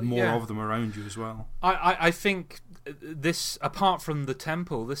 absolutely. There's often more of them around you as well. I think this, apart from the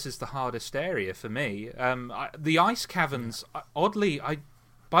temple, this is the hardest area for me. The ice caverns, oddly,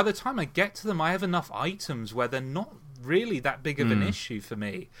 by the time I get to them, I have enough items where they're not really that big of an issue for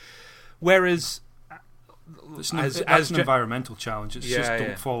me. Whereas... That's an environmental challenge. It's just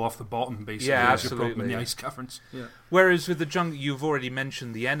don't fall off the bottom, basically. Yeah, absolutely. Your problem in the ice caverns. Yeah. Whereas with the jungle, you've already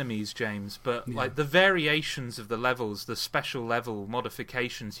mentioned the enemies, James, but like the variations of the levels, the special level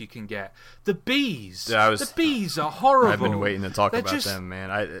modifications you can get. The bees! The bees are horrible. I've been waiting to talk about them,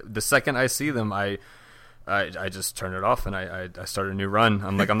 man. The second I see them, I just turn it off and I start a new run.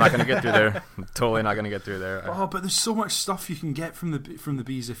 I'm like, I'm not going to get through there. I'm totally not going to get through there. Oh, but there's so much stuff you can get from the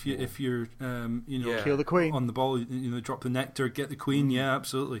bees if you're kill the queen on the ball. Drop the nectar, get the queen. Yeah,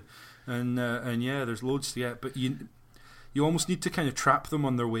 absolutely. And there's loads to get. But you almost need to kind of trap them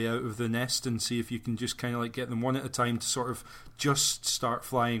on their way out of the nest and see if you can just kind of like get them one at a time to sort of just start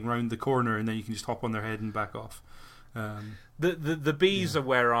flying round the corner, and then you can just hop on their head and back off. The bees are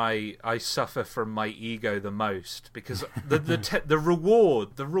where I suffer from my ego the most, because the reward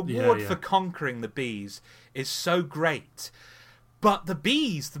for conquering the bees is so great, but the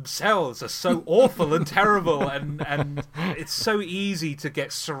bees themselves are so awful and terrible, and it's so easy to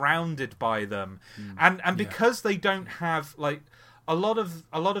get surrounded by them, and because they don't have like a lot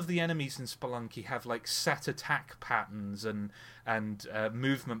of the enemies in Spelunky have like set attack patterns and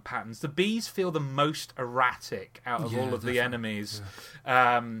movement patterns. The bees feel the most erratic out of all of the enemies.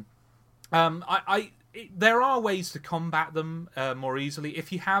 There are ways to combat them more easily.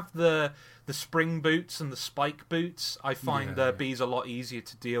 If you have the spring boots and the spike boots, I find the bees a lot easier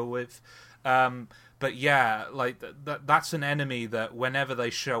to deal with. But that's an enemy that whenever they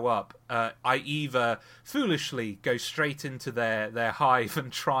show up, I either foolishly go straight into their hive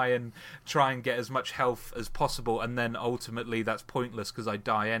and try and get as much health as possible, and then ultimately that's pointless because I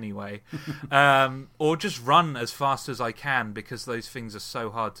die anyway, or just run as fast as I can because those things are so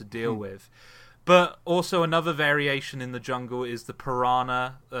hard to deal with. But also another variation in the jungle is the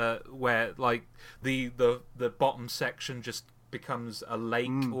piranha, where like the bottom section just becomes a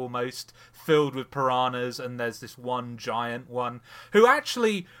lake almost filled with piranhas, and there's this one giant one who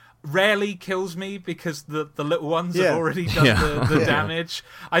actually rarely kills me because the little ones have already done the damage.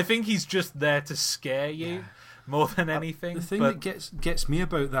 I think he's just there to scare you more than anything. The thing that gets me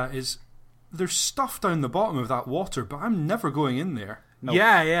about that is there's stuff down the bottom of that water, but I'm never going in there. Nope.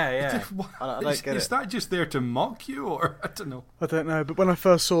 Yeah. I don't get is that just there to mock you, or I don't know? I don't know, but when I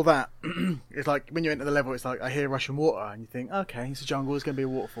first saw that, it's like when you enter the level, it's like I hear rushing water, and you think, okay, it's a jungle, it's going to be a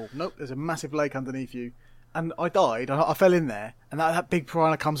waterfall. Nope, there's a massive lake underneath you, and I died. I fell in there, and that big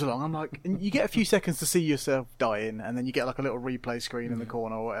piranha comes along. I'm like, and you get a few seconds to see yourself dying, and then you get like a little replay screen in the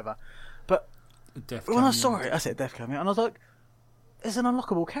corner or whatever. But when I saw it, I said death coming, and I was like, there's an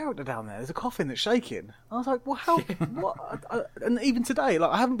unlockable character down there. There's a coffin that's shaking. I was like, well, how? What? And even today,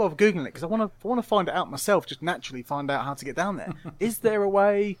 like, I haven't bothered googling it because I want to find it out myself. Just naturally find out how to get down there. Is there a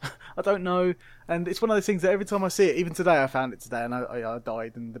way? I don't know. And it's one of those things that every time I see it, even today, I found it today, and I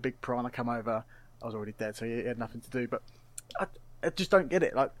died. And the big piranha come over. I was already dead, so he had nothing to do. But I just don't get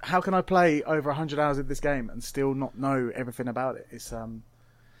it. Like, how can I play over 100 hours of this game and still not know everything about it? It's a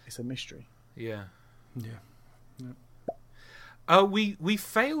mystery. Yeah. We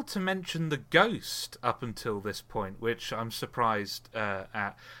failed to mention the ghost up until this point, which I'm surprised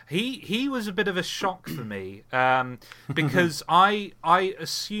at. He was a bit of a shock for me because I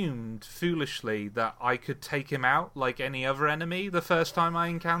assumed foolishly that I could take him out like any other enemy the first time I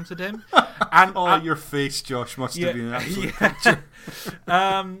encountered him. And your face, Josh, must have been an absolute picture.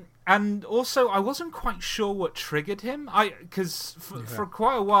 And also, I wasn't quite sure what triggered him. Because for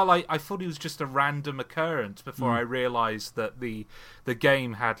quite a while, I thought he was just a random occurrence before I realised that the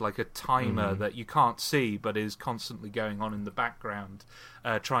game had like a timer that you can't see, but is constantly going on in the background,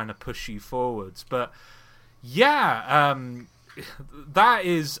 trying to push you forwards. But yeah, that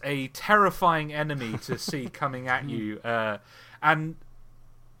is a terrifying enemy to see coming at you, and.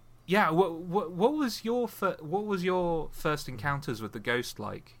 Yeah, what was your first encounters with the ghost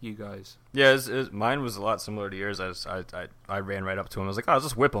like, you guys? Yeah, mine was a lot similar to yours. I ran right up to him. I was like, "Oh, I'll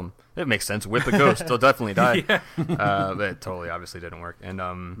just whip him. It makes sense. Whip the ghost. They'll definitely die." Yeah. But it totally, obviously, didn't work.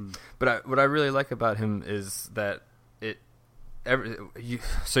 And but what I really like about him is that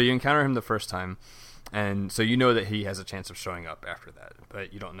so you encounter him the first time, and so you know that he has a chance of showing up after that.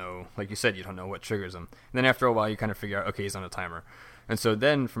 But you don't know, like you said, you don't know what triggers him. And then after a while, you kind of figure out, okay, he's on a timer. And so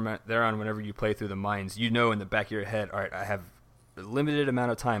then from there on, whenever you play through the mines, you know in the back of your head, all right, I have a limited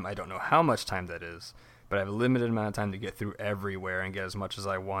amount of time. I don't know how much time that is, but I have a limited amount of time to get through everywhere and get as much as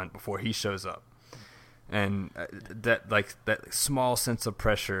I want before he shows up. And that small sense of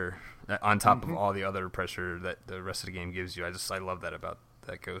pressure on top of all the other pressure that the rest of the game gives you. I love that about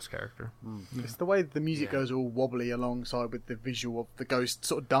that ghost character. It's the way the music goes all wobbly alongside with the visual of the ghost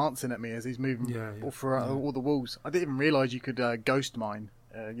sort of dancing at me as he's moving all throughout all the walls. I didn't even realise you could ghost mine,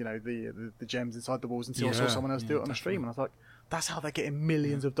 the gems inside the walls until I saw someone else do it on the stream, and I was like, that's how they're getting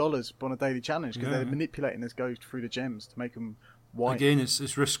millions of dollars on a daily challenge, because they're manipulating this ghost through the gems to make them white. Again,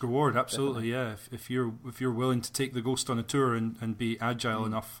 it's risk reward, absolutely. Definitely. Yeah, if you're willing to take the ghost on a tour and be agile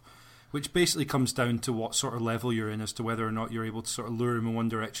enough. Which basically comes down to what sort of level you're in as to whether or not you're able to sort of lure him in one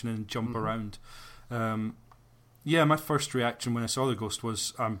direction and jump around. My first reaction when I saw the ghost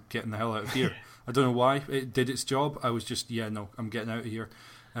was, I'm getting the hell out of here. I don't know why. It did its job. I was just, I'm getting out of here.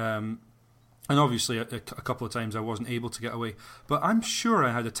 And obviously a couple of times I wasn't able to get away. But I'm sure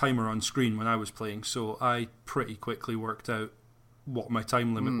I had a timer on screen when I was playing, so I pretty quickly worked out what my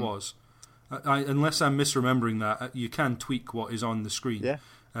time limit was. Unless I'm misremembering that, you can tweak what is on the screen. Yeah.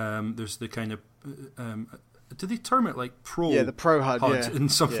 There's the kind of do they term it like pro? Yeah, the pro HUD,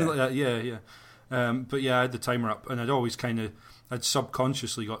 and something like that. Yeah. But I had the timer up, and I'd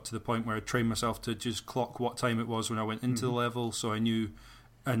subconsciously got to the point where I trained myself to just clock what time it was when I went into the level, so I knew.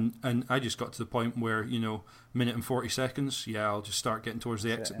 And I just got to the point where minute and 40 seconds. Yeah, I'll just start getting towards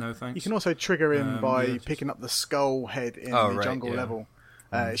the exit now. Thanks. You can also trigger him by picking up the skull head in the jungle level.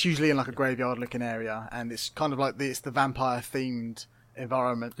 It's usually in like a graveyard-looking area, and it's kind of like it's the vampire-themed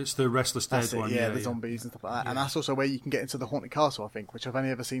environment. It's the Restless Dead one. The zombies and stuff like that. And that's also where you can get into the Haunted Castle, I think, which I've only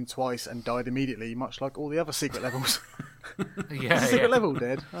ever seen twice and died immediately, much like all the other secret levels. Secret level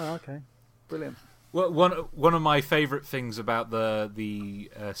dead. Oh, okay. Brilliant. Well, one of my favourite things about the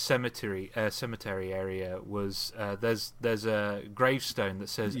cemetery area was there's a gravestone that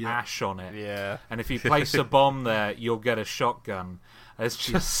says Ash on it. Yeah. And if you place a bomb there, you'll get a shotgun. It's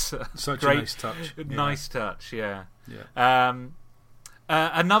just such great, a nice touch. Nice touch, yeah.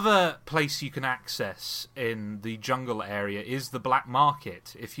 Another place you can access in the jungle area is the black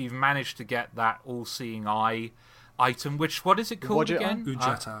market. If you've managed to get that all-seeing eye item, what is it called again?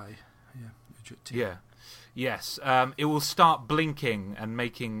 Ujatai. Yeah. Yes. It will start blinking and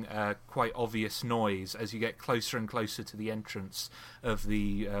making quite obvious noise as you get closer and closer to the entrance of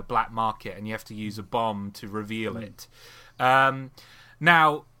the black market, and you have to use a bomb to reveal it.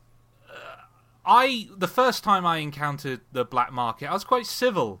 Now, the first time I encountered the black market, I was quite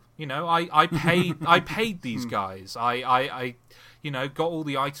civil. I paid these guys. I got all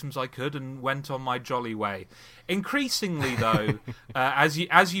the items I could and went on my jolly way. Increasingly, though, as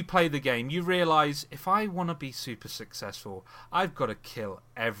you play the game, you realise if I want to be super successful, I've got to kill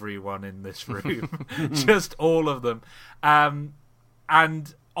everyone in this room, just all of them,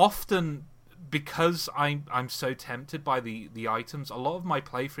 and often. Because I'm so tempted by the items, a lot of my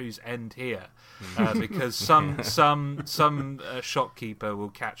playthroughs end here because some shopkeeper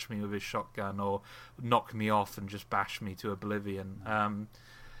will catch me with his shotgun or knock me off and just bash me to oblivion.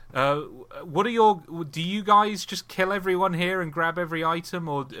 Do you guys just kill everyone here and grab every item,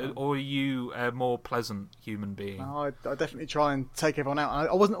 or are you a more pleasant human being? No, I definitely try and take everyone out.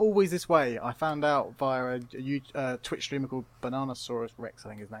 I wasn't always this way. I found out via a Twitch streamer called Bananasaurus Rex, I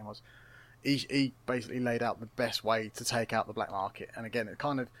think his name was. He basically laid out the best way to take out the black market, and again, it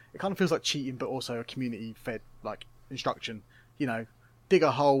kind of feels like cheating, but also a community-fed like instruction. dig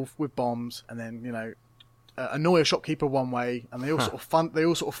a hole with bombs, and then annoy a shopkeeper one way, and they all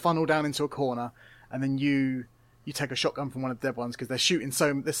sort of funnel down into a corner, and then you take a shotgun from one of the dead ones because they're shooting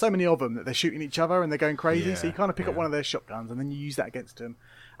there's so many of them that they're shooting each other and they're going crazy. So you kind of pick up one of their shotguns and then you use that against them.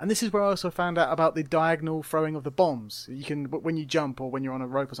 And this is where I also found out about the diagonal throwing of the bombs. You can, when you jump or when you're on a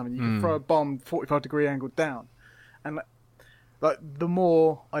rope or something, you can throw a bomb 45-degree angle down. And like the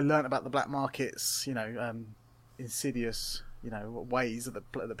more I learnt about the black market's, insidious, ways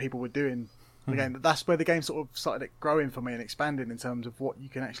that people were doing the game, that's where the game sort of started growing for me and expanding in terms of what you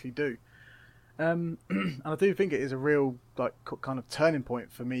can actually do. And I do think it is a real kind of turning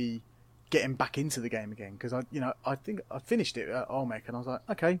point for me getting back into the game again, because I think I finished it at Olmec and I was like,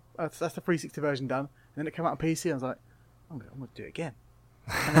 okay, that's the 360 version done. And then it came out on PC and I was like, I'm going to do it again.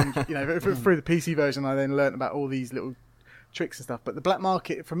 And then through the PC version I then learnt about all these little tricks and stuff. But the black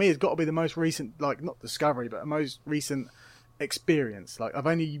market for me has got to be the most recent, not discovery, but the most recent experience. I've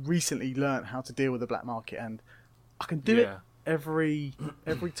only recently learnt how to deal with the black market, and I can do it every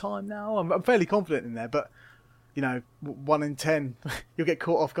time now. I'm fairly confident in there, but 1 in 10 you'll get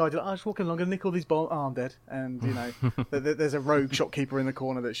caught off guard. You're like, I'm just walking along and nick all these bombs. Oh, I'm dead. And there's a rogue shopkeeper in the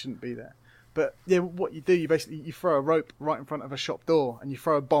corner that shouldn't be there. But yeah, what you do, you throw a rope right in front of a shop door and you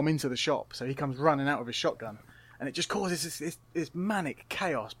throw a bomb into the shop, so he comes running out with his shotgun, and it just causes this manic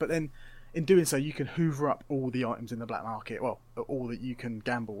chaos. But then in doing so, you can hoover up all the items in the black market, well, all that you can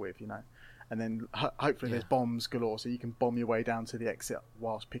gamble with, and then hopefully there's bombs galore, so you can bomb your way down to the exit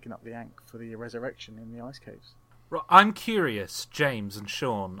whilst picking up the Ankh for the resurrection in the ice caves. Right, I'm curious, James and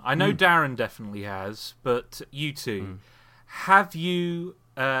Sean. I know Darren definitely has, but you two, have you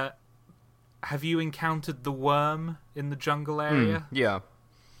encountered the worm in the jungle area? Yeah,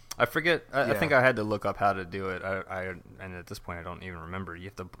 I forget. I think I had to look up how to do it. And at this point, I don't even remember. You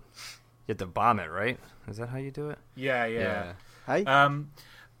have to bomb it, right? Is that how you do it? Yeah. Hey.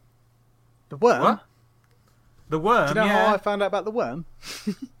 The worm? What? The worm, do you know how I found out about the worm?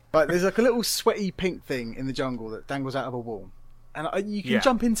 But there's a little sweaty pink thing in the jungle that dangles out of a wall. And you can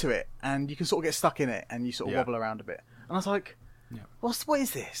jump into it, and you can sort of get stuck in it, and you sort of wobble around a bit. And I was like, what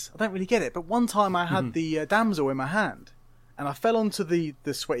is this? I don't really get it. But one time I had the damsel in my hand, and I fell onto the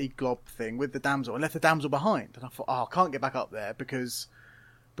sweaty glob thing with the damsel and left the damsel behind. And I thought, I can't get back up there because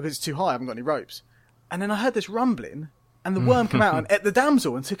it's too high. I haven't got any ropes. And then I heard this rumbling, and the worm came out and ate the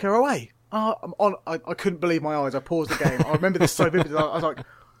damsel and took her away. I couldn't believe my eyes. I paused the game. I remember this so vividly. I was like,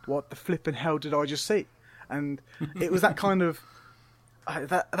 what the flipping hell did I just see? And it was that kind of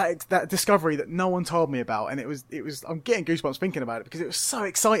that discovery that no one told me about, and it was I'm getting goosebumps thinking about it because it was so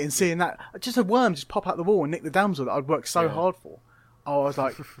exciting seeing that just a worm just pop out the wall and nick the damsel that I'd worked so hard for. I was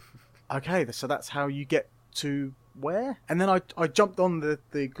like, okay, so that's how you get to where? And then I jumped on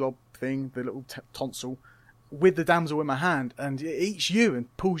the glob thing, the little tonsil, with the damsel in my hand, and it eats you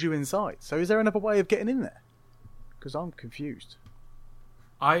and pulls you inside. So is there another way of getting in there? Because I'm confused.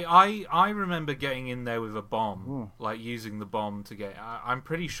 I remember getting in there with a bomb, using the bomb to get... I'm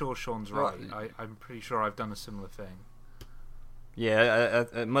pretty sure Sean's right. I'm pretty sure I've done a similar thing. Yeah,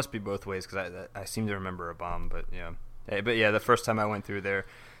 it must be both ways, because I seem to remember a bomb, but yeah. But yeah, the first time I went through there.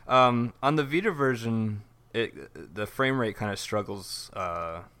 On the Vita version, the frame rate kind of struggles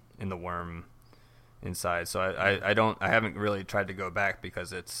in the worm inside, so I haven't really tried to go back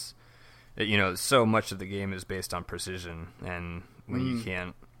because it's so much of the game is based on precision, and when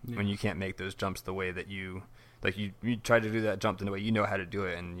you can't make those jumps the way that you try to do that jump in the way you know how to do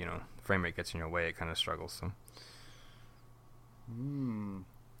it, and the frame rate gets in your way, it kind of struggles. So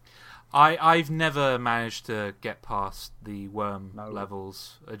I've never managed to get past the worm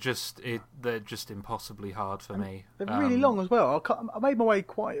levels. They're just impossibly hard for me. They're really long as well. I made my way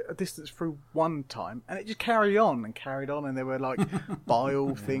quite a distance through one time, and it just carried on, and there were like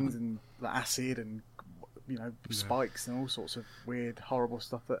bile things and acid and spikes and all sorts of weird, horrible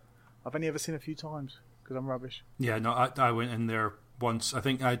stuff that I've only ever seen a few times because I'm rubbish. Yeah, no, I went in there once. I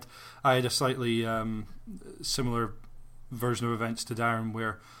think I had a slightly similar version of events to Darren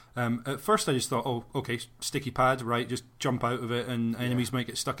where. At first I just thought, oh, okay, sticky pad, right, just jump out of it and enemies might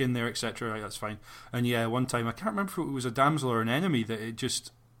get stuck in there, etc. Right, that's fine. And yeah, one time, I can't remember if it was a damsel or an enemy that it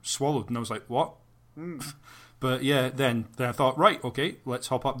just swallowed, and I was like, what? But yeah, then I thought, right, okay, let's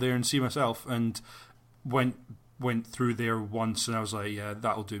hop up there and see myself, and went through there once, and I was like, yeah,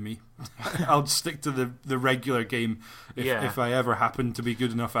 that'll do me. I'll stick to the regular game if I ever happen to be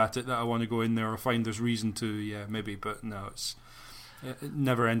good enough at it that I want to go in there or find there's reason to, maybe, but no, it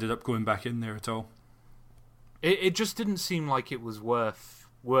never ended up going back in there at all. It just didn't seem like it was worth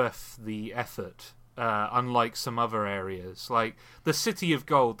the effort. unlike some other areas. Like the City of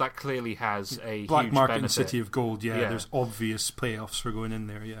Gold, that clearly has a Black huge Market benefit. and City of Gold, there's obvious payoffs for going in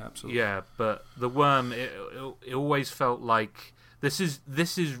there, absolutely. Yeah, but the Worm, it always felt like this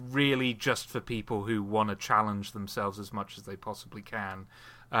is really just for people who want to challenge themselves as much as they possibly can.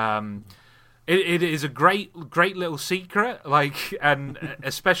 It is a great little secret, and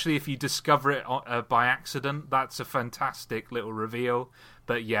especially if you discover it by accident, that's a fantastic little reveal.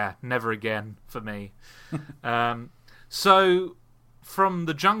 But yeah, never again for me. So from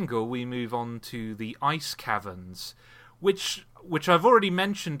the jungle, we move on to the ice caverns, which I've already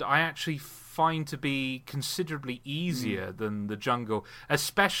mentioned. I actually find to be considerably easier than the jungle,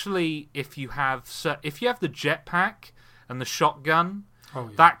 especially if you have the jetpack and the shotgun. Oh,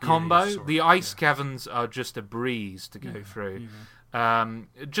 yeah. That combo, Sure. the ice caverns are just a breeze to go through. Yeah.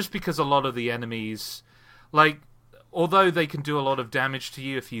 Just because a lot of the enemies, although they can do a lot of damage to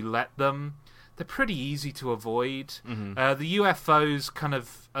you if you let them, they're pretty easy to avoid. The UFOs kind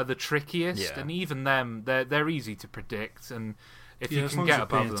of are the trickiest, and even them, they're easy to predict. And if you can get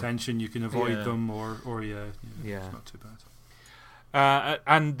above them, attention, you can avoid them, or it's not too bad.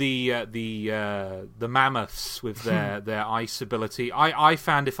 And the mammoths with their ice ability. I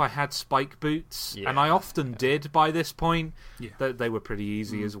found if I had spike boots, and I often did by this point, that they were pretty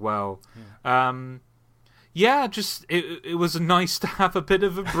easy as well. Just it was nice to have a bit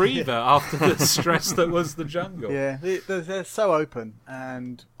of a breather after the stress that was the jungle. Yeah, they're so open,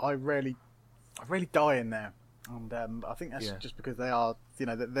 and I rarely die in there, and I think that's just because they are,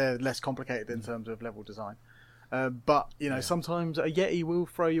 they're less complicated in terms of level design. But sometimes a Yeti will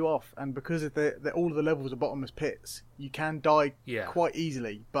throw you off, and because all of the levels are bottomless pits, you can die quite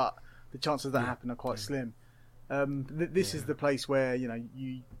easily. But the chances of that happening are quite slim. This is the place where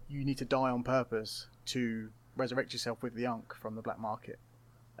you need to die on purpose to resurrect yourself with the Unk from the black market,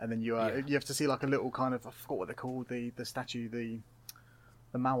 and then you have to see like a little kind of, I forgot what they're called, the statue, the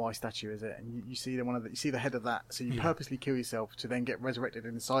Maui statue, is it? And you see you see the head of that, so you purposely kill yourself to then get resurrected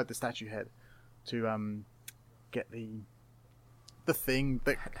inside the statue head to get the thing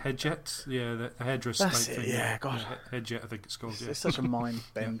that head jet, the headdress. That's type it. thing. Yeah, God, head jet, I think it's called. It's such a mind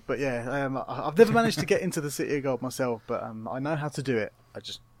bend, but I've never managed to get into the City of Gold myself, but I know how to do it. I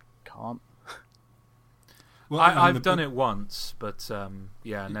just can't. Well, I've done it once, but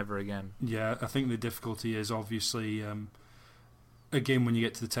never again. Yeah, I think the difficulty is obviously again when you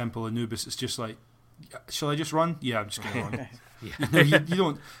get to the Temple Anubis, it's just like, shall I just run? Yeah, I'm just going to run. You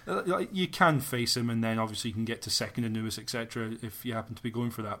don't. You can face him, and then obviously you can get to second Anubis, etc. If you happen to be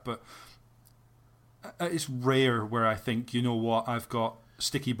going for that. But it's rare where I think, I've got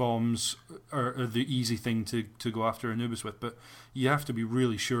sticky bombs are the easy thing to go after Anubis with. But you have to be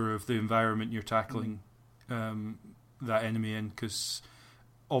really sure of the environment you're tackling that enemy in, because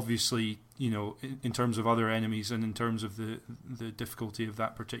obviously, in terms of other enemies and in terms of the difficulty of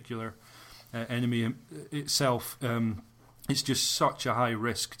that particular enemy itself. It's just such a high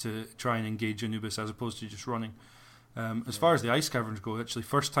risk to try and engage Anubis as opposed to just running. As far as the ice caverns go, actually,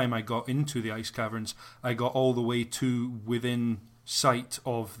 first time I got into the ice caverns, I got all the way to within sight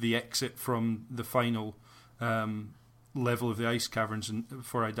of the exit from the final level of the ice caverns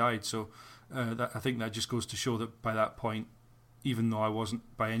before I died. So I think that just goes to show that by that point, even though I wasn't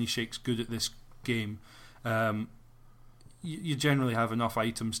by any shakes good at this game, you generally have enough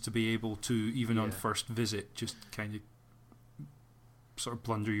items to be able to, even on first visit, just kind of sort of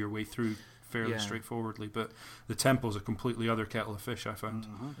blunder your way through fairly straightforwardly. But the temple's a completely other kettle of fish, I found.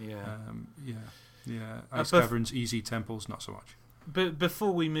 Ice caverns easy, temples not so much. But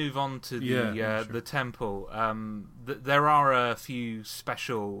before we move on to the temple, there are a few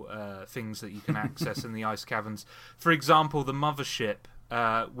special things that you can access in the ice caverns. For example, the mothership,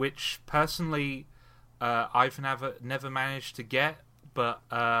 which personally I've never managed to get, but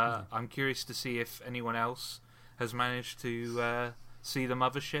I'm curious to see if anyone else has managed to see the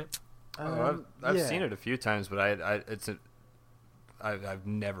mothership. I've seen it a few times, but I've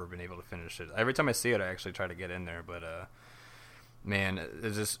never been able to finish it. Every time I see it, I actually try to get in there, but man,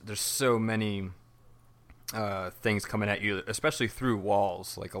 there's so many things coming at you, especially through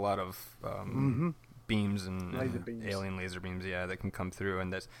walls, like a lot of beams and alien laser beams, that can come through,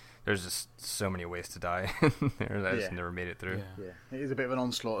 and there's just so many ways to die there that I just never made it through. Yeah, it is a bit of an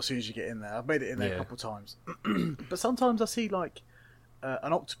onslaught as soon as you get in there. I've made it in there a couple of times. But sometimes I see like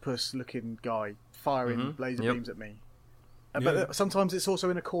an octopus-looking guy firing laser beams at me. But sometimes it's also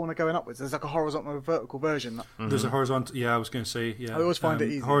in a corner going upwards. There's like a horizontal and a vertical version. There's a horizontal. Yeah, I was going to say. Yeah, I always find it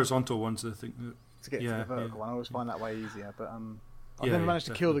easier. Horizontal ones, I think. To get to the vertical one, I always find that way easier. But I've never managed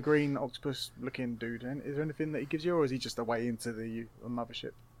to kill the green octopus-looking dude. Is there anything that he gives you, or is he just a way into the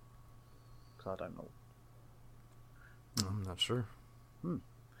mothership? Because I don't know. I'm not sure.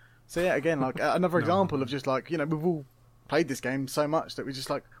 So yeah, again, like another example of just like, we've all played this game so much that we're just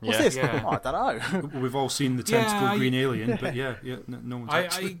like, what's this? Yeah. Oh, I don't know. We've all seen the tentacle green alien, but no one's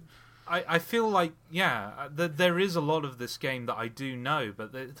actually... I feel like, there is a lot of this game that I do know,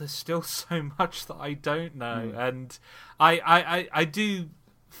 but there's still so much that I don't know. And I do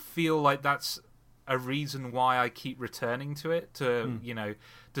feel like that's a reason why I keep returning to it, to,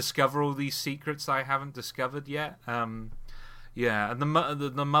 discover all these secrets I haven't discovered yet. And the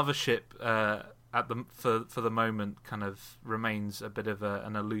mothership for the moment kind of remains a bit of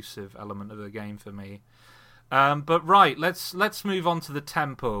an elusive element of the game for me. But right, let's move on to the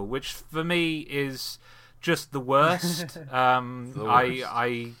temple, which for me is just the worst.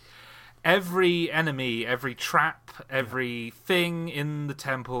 Every enemy, every trap, everything in the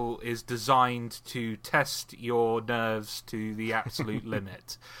temple is designed to test your nerves to the absolute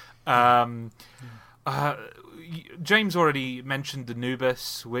limit. James already mentioned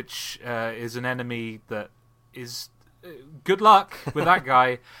Anubis, which is an enemy that is... good luck with that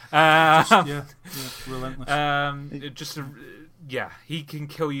guy. Relentless. He can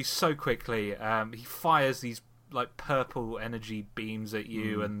kill you so quickly. He fires these like purple energy beams at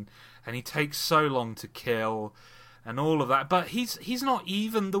you, and he takes so long to kill, and all of that. But he's not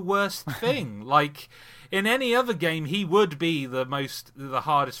even the worst thing. Like in any other game, he would be the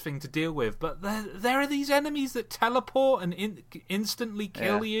hardest thing to deal with. But there are these enemies that teleport and instantly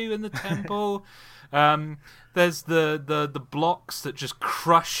kill you in the temple. There's the blocks that just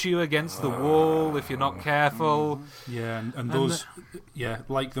crush you against the wall if you're not careful. Yeah, and those,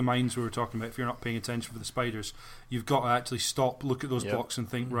 like the mines we were talking about, if you're not paying attention for the spiders, you've got to actually stop, look at those blocks and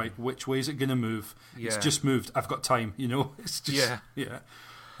think, right, which way is it going to move? Yeah. It's just moved. I've got time, It's just,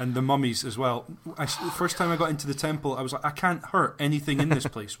 And the mummies as well. The first time I got into the temple, I was like, I can't hurt anything in this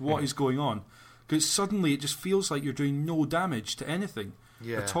place. What is going on? Because suddenly it just feels like you're doing no damage to anything.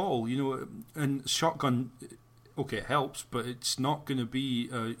 At all, and shotgun, okay, it helps, but it's not going to be,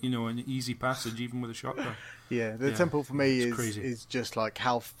 an easy passage even with a shotgun. The temple for me is just like,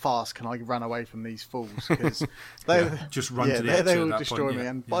 how fast can I run away from these fools? Because they just run to the exit. They will destroy me,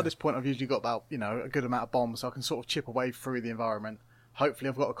 and by this point I've usually got about a good amount of bombs, so I can sort of chip away through the environment. Hopefully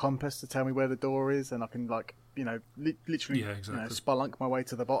I've got a compass to tell me where the door is, and I can literally spelunk my way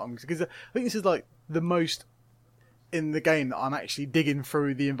to the bottom. Because I think this is like the most in the game that I'm actually digging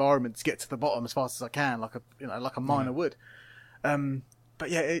through the environment to get to the bottom as fast as I can, like a miner would. But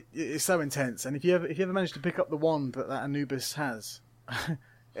yeah, it's so intense. And if you ever manage to pick up the wand that Anubis has,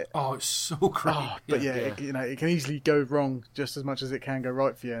 it's so great. It can easily go wrong just as much as it can go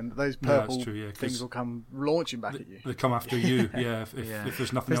right for you. And those purple things will come launching back at you. They come after you. If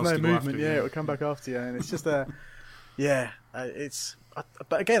there's nothing else no to movement, go after. It will come back after you, and it's just but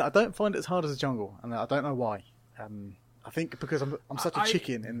again, I don't find it as hard as a jungle, and I don't know why. I think because I'm such a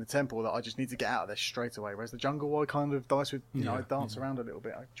chicken in the temple that I just need to get out of there straight away. Whereas the jungle, I kind of dice with, I dance around a little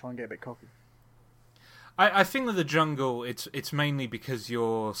bit. I try and get a bit cocky. I think that the jungle, it's mainly because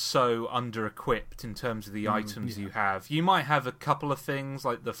you're so under-equipped in terms of the items you have. You might have a couple of things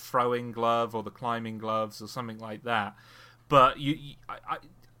like the throwing glove or the climbing gloves or something like that, but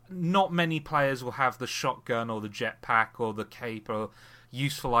not many players will have the shotgun or the jetpack or the cape or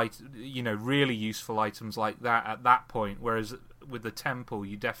really useful items like that at that point, whereas with the temple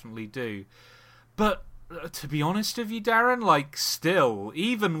you definitely do. But to be honest with you, Darren, like still,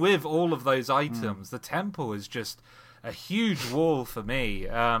 even with all of those items, the temple is just a huge wall for me.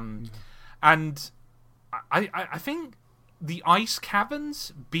 And I think the ice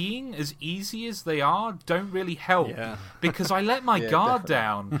caverns, being as easy as they are, don't really help. Because I let my guard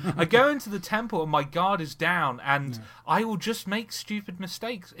down. I go into the temple and my guard is down, and I will just make stupid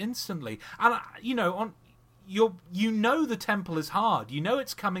mistakes instantly. And the temple is hard.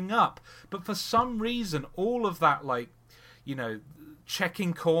 It's coming up, but for some reason, all of that,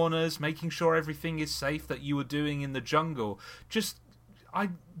 checking corners, making sure everything is safe that you were doing in the jungle,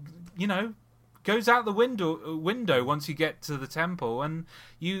 goes out the window once you get to the temple, and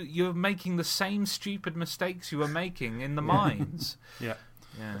you're making the same stupid mistakes you were making in the mines.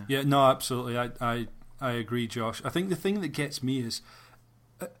 No, absolutely. I agree, Josh. I think the thing that gets me is,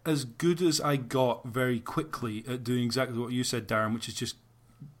 as good as I got very quickly at doing exactly what you said, Darren, which is just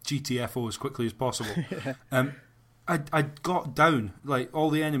GTFO as quickly as possible. I got down, like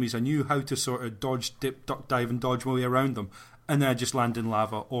all the enemies. I knew how to sort of dodge, dip, duck, dive, and dodge my way around them, and then I just land in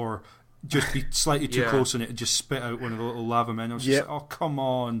lava or just be slightly too close in it and just spit out one of the little lava men. I was just like, oh, come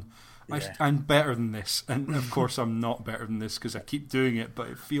on. I'm better than this. And of course I'm not better than this because I keep doing it, but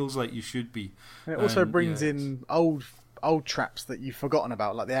it feels like you should be. And it also brings in old old traps that you've forgotten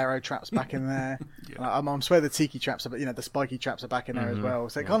about, like the arrow traps back in there. I'm swear the tiki traps, the spiky traps are back in there as well.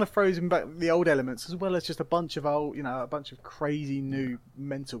 So it kind of throws in back the old elements as well as just a bunch of a bunch of crazy new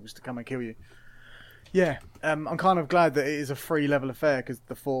mentals to come and kill you. Yeah, I'm kind of glad that it is a free level affair because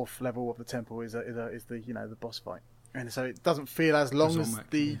the 4th level of the temple is the boss fight, and so it doesn't feel as long as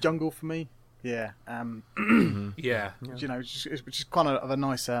the jungle for me. Yeah, yeah, which is kind of a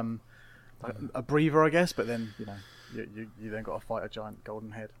nice a breather, I guess. But then you then got to fight a giant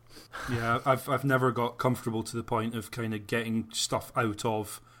golden head. Yeah, I've never got comfortable to the point of kind of getting stuff out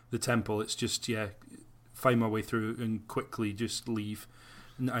of the temple. It's just find my way through and quickly just leave.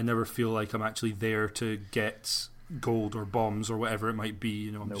 I never feel like I'm actually there to get gold or bombs or whatever it might be.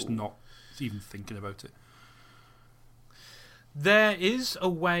 I'm just not even thinking about it. There is a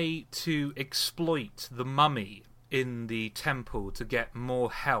way to exploit the mummy in the temple to get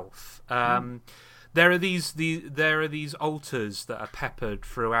more health. There are these altars that are peppered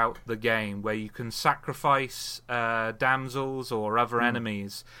throughout the game where you can sacrifice damsels or other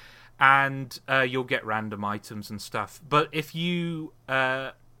enemies. And you'll get random items and stuff. But if you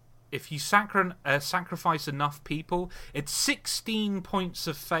sacrifice enough people, it's 16 points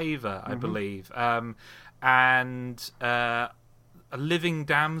of favor, I believe. And living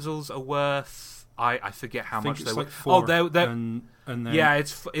damsels are worth I forget how much they were. Like 4, they're and then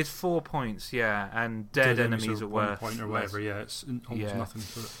it's 4 points. Yeah, and dead enemies are worth 1 point or whatever. Yeah, it's almost nothing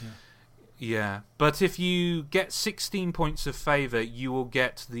to it. Yeah. Yeah, but if you get 16 points of favour, you will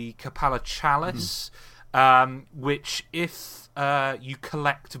get the Kapala Chalice, which if you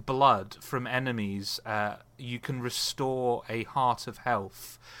collect blood from enemies, you can restore a heart of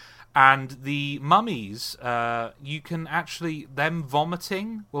health. And the mummies, you can actually... them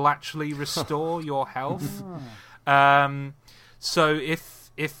vomiting will actually restore your health. So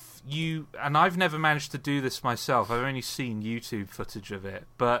if you... and I've never managed to do this myself. I've only seen YouTube footage of it.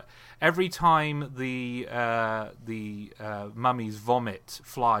 But every time the mummy's vomit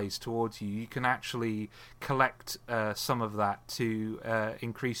flies towards you, you can actually collect some of that to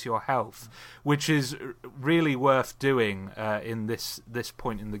increase your health, which is really worth doing in this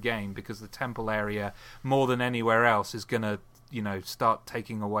point in the game, because the temple area, more than anywhere else, is going to start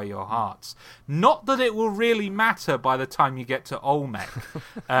taking away your hearts. Not that it will really matter by the time you get to Olmec,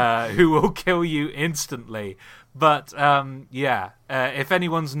 who will kill you instantly. But if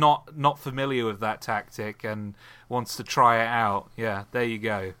anyone's not familiar with that tactic and wants to try it out, there you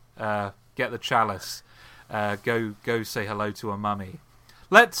go. Get the chalice. Go say hello to a mummy.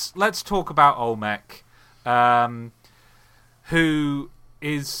 Let's talk about Olmec, who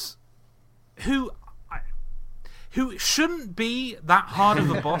shouldn't be that hard of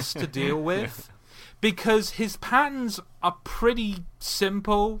a boss to deal with, because his patterns are pretty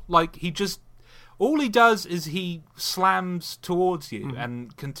simple. Like, all he does is he slams towards you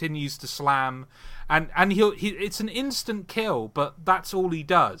and continues to slam, and it's an instant kill, but that's all he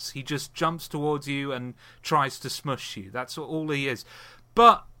does. He just jumps towards you and tries to smush you. That's all he is.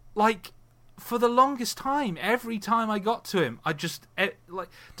 But for the longest time, every time I got to him, I just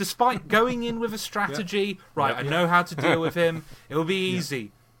despite going in with a strategy, I know how to deal with him. It'll be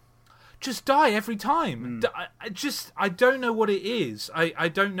easy. Just die every time. I don't know what it is. I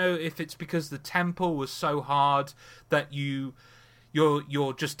don't know if it's because the temple was so hard that you're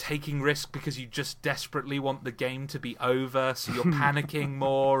just taking risk because you just desperately want the game to be over, so you're panicking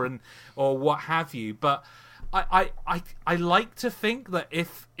more or what have you. But I like to think that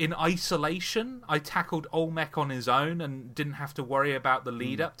if in isolation I tackled Olmec on his own and didn't have to worry about the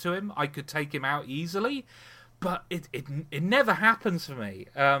lead up to him, I could take him out easily. But it never happens for me.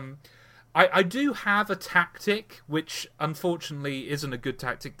 I do have a tactic, which unfortunately isn't a good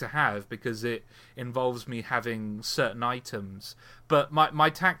tactic to have because it involves me having certain items. But my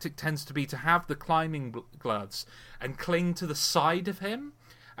tactic tends to be to have the climbing gloves and cling to the side of him.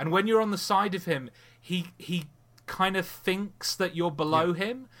 And when you're on the side of him, he kind of thinks that you're below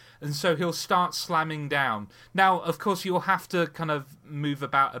him, and so he'll start slamming down. Now, of course, you'll have to kind of move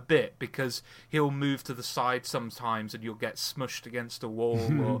about a bit because he'll move to the side sometimes and you'll get smushed against a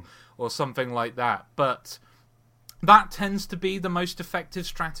wall or something like that. But that tends to be the most effective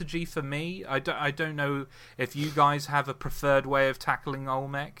strategy for me. I don't know if you guys have a preferred way of tackling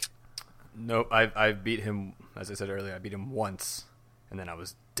Olmec. Nope, I beat him, as I said earlier, I beat him once, and then I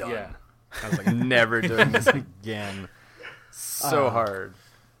was done. Yeah. I was like, never doing this again. So hard.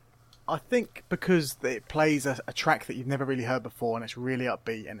 I think because it plays a track that you've never really heard before, and it's really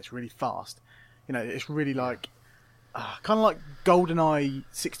upbeat and it's really fast. It's really kind of like GoldenEye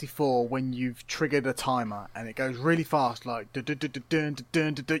 64 when you've triggered a timer and it goes really fast, like dun, dun, dun, dun, dun,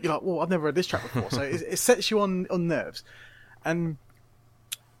 dun, dun, dun. You're like, "Whoa, I've never heard this track before." So it sets you on nerves, and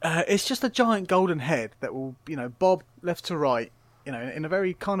it's just a giant golden head that will, bob left to right, in a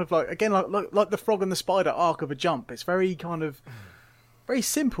very kind of like, again, like the frog and the spider arc of a jump. It's very kind of very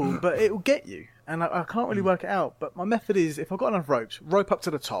simple, but it will get you. And I can't really work it out. But my method is, if I've got enough ropes, rope up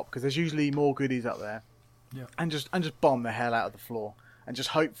to the top because there's usually more goodies up there. Yeah. And just bomb the hell out of the floor, and just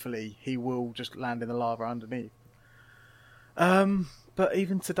hopefully he will just land in the lava underneath. But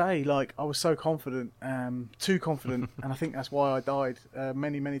even today, like, I was so confident, too confident, and I think that's why I died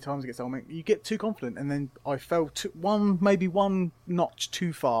many times against Olmec. You get too confident, and then I fell maybe one notch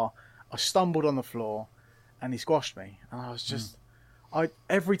too far. I stumbled on the floor, and he squashed me, and I was just.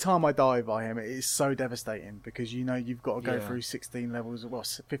 Every time I die by him, it is so devastating because you've got to go through 16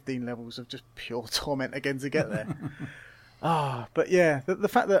 levels, 15 levels of just pure torment again to get there. But yeah, the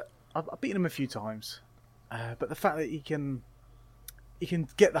fact that I've beaten him a few times, but the fact that he can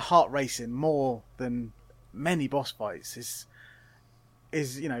get the heart racing more than many boss fights is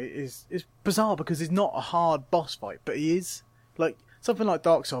bizarre because he's not a hard boss fight, but he is. Like something like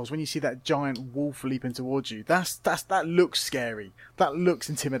Dark Souls, when you see that giant wolf leaping towards you, that looks scary. That looks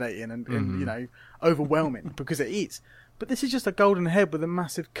intimidating and overwhelming because it is. But this is just a golden head with a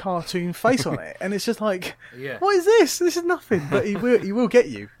massive cartoon face on it, and it's just like, what is this? This is nothing. But he will get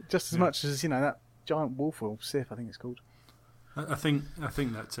you just as much as that giant wolf will. Sif, I think it's called. I think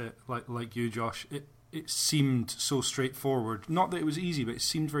that's it. Like you, Josh. It seemed so straightforward. Not that it was easy, but it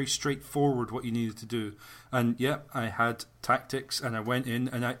seemed very straightforward what you needed to do. And I had tactics, and I went in,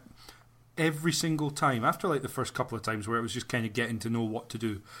 and every single time, after like the first couple of times where it was just kind of getting to know what to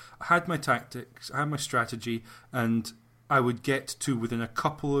do, I had my tactics, I had my strategy, and I would get to within a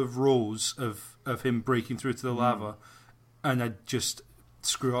couple of rows of him breaking through to the lava, and I'd just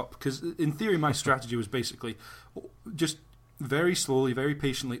screw up. Because in theory, my strategy was basically just very slowly, very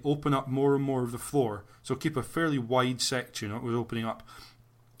patiently open up more and more of the floor. So keep a fairly wide section that was opening up.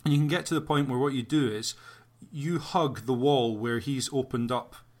 And you can get to the point where what you do is you hug the wall where he's opened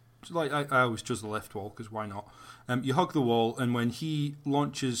up. Like I always chose the left wall because why not? You hug the wall, and when he's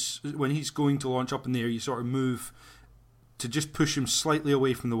going to launch up in the air, you sort of move to just push him slightly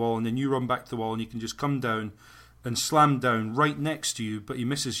away from the wall, and then you run back to the wall, and you can just come down and slam down right next to you, but he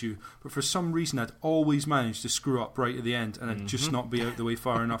misses you. But for some reason, I'd always manage to screw up right at the end, and I'd just not be out the way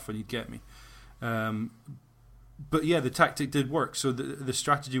far enough, and he'd get me. But yeah, the tactic did work. So the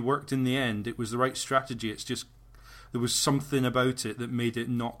strategy worked in the end. It was the right strategy. It's just there was something about it that made it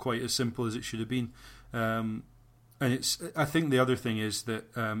not quite as simple as it should have been. And I think the other thing is that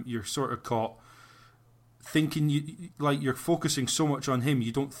you're sort of caught thinking you're focusing so much on him,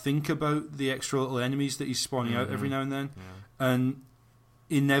 you don't think about the extra little enemies that he's spawning out every now and then. And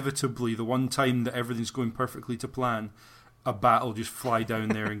inevitably, the one time that everything's going perfectly to plan, a bat will just fly down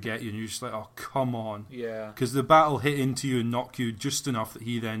there and get you, and you're just like, oh, come on. Yeah. Because the bat will hit into you and knock you just enough that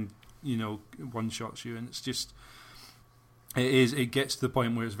he then, one-shots you, and it's just... It gets to the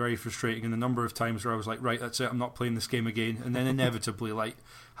point where it's very frustrating, and the number of times where I was like, right, that's it, I'm not playing this game again, and then inevitably, like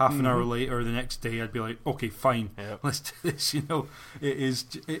half an hour later or the next day, I'd be like, okay, fine, let's do this.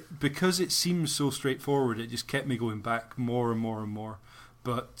 Because it seems so straightforward, it just kept me going back more and more and more.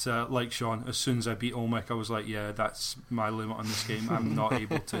 But like Sean, as soon as I beat Olmec, I was like, yeah, that's my limit on this game. I'm not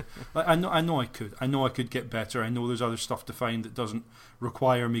able to. Like, I know I could get better. I know there's other stuff to find that doesn't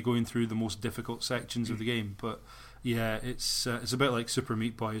require me going through the most difficult sections of the game, but. Yeah, it's a bit like Super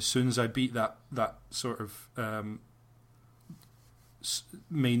Meat Boy. As soon as I beat that sort of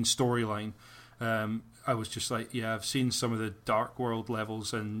main storyline, I was just like, yeah, I've seen some of the Dark World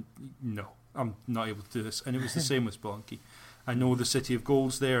levels, and no, I'm not able to do this. And it was the same with Spelunky. I know the City of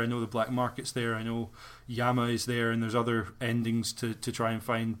Gold's there, I know the Black Market's there, I know Yama is there, and there's other endings to try and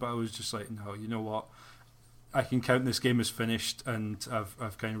find, but I was just like, no, you know what? I can count this game as finished, and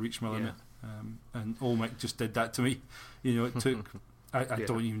I've kind of reached my limit. And Olmec just did that to me. It took I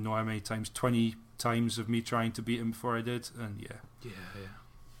don't even know how many times, 20 times of me trying to beat him before I did, and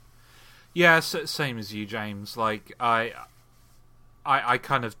same as you, James. Like I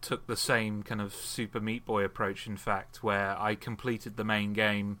kind of took the same kind of Super Meat Boy approach, in fact, where I completed the main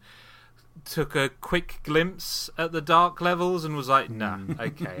game, took a quick glimpse at the dark levels, and was like, nah,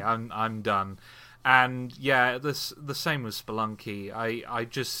 okay, I'm done. And yeah, the same with Spelunky.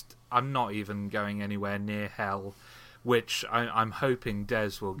 I'm not even going anywhere near hell, which I'm hoping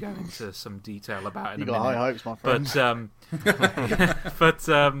Des will go into some detail about in a minute. You got high hopes, my friend.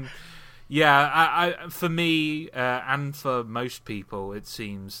 Yeah, for me and for most people, it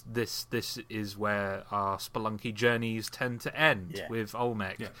seems this is where our Spelunky journeys tend to end with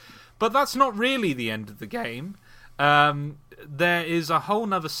Olmec. Yeah. But that's not really the end of the game. There is a whole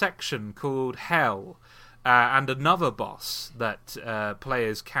nother section called Hell, and another boss that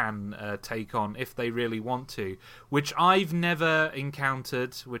players can take on if they really want to, which I've never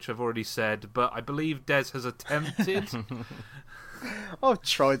encountered, which I've already said, but I believe Des has attempted. I've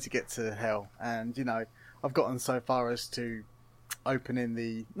tried to get to Hell, and I've gotten so far as to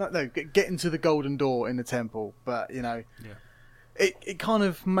opening get into the golden door in the temple, but it kind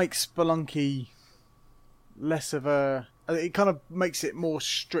of makes Spelunky less of a. It kind of makes it more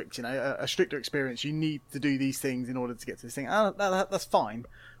strict, a stricter experience. You need to do these things in order to get to this thing. That's fine,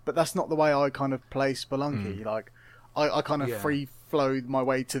 but that's not the way I kind of play Spelunky. Like, I kind of free flow my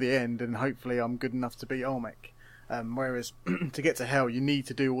way to the end, and hopefully I'm good enough to beat Olmec. Whereas to get to Hell, you need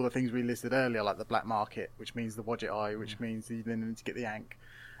to do all the things we listed earlier, like the Black Market, which means the Wadget Eye, which means you then need to get the Ankh.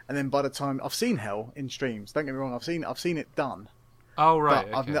 And then by the time I've seen Hell in streams, don't get me wrong, I've seen it done. Oh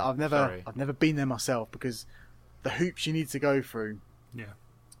right, but okay. I've never been there myself, because the hoops you need to go through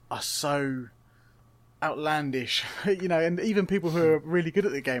are so outlandish, and even people who are really good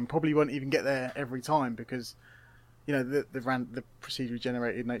at the game probably won't even get there every time, because the procedurally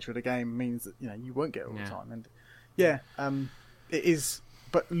generated nature of the game means that you won't get it all the time. And it is.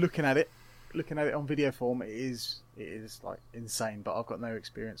 But looking at it on video form, it is like insane. But I've got no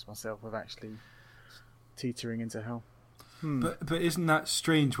experience myself of actually teetering into Hell. But isn't that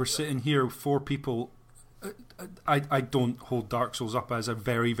strange? We're sitting here, 4 people. I don't hold Dark Souls up as a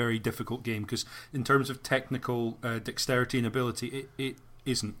very, very difficult game, because in terms of technical dexterity and ability, it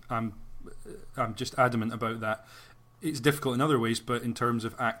isn't. I'm just adamant about that. It's difficult in other ways, but in terms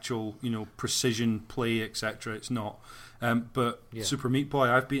of actual, precision play, etc., it's not. But Super Meat Boy,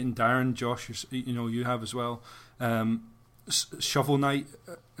 I've beaten Darren, Josh, you have as well. Shovel Knight,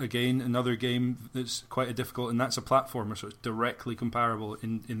 again, another game that's quite difficult, and that's a platformer, so it's directly comparable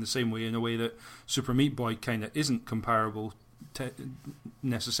in the same way, in a way that Super Meat Boy kind of isn't comparable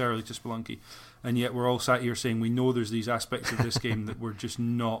necessarily to Spelunky. And yet we're all sat here saying we know there's these aspects of this game that we're just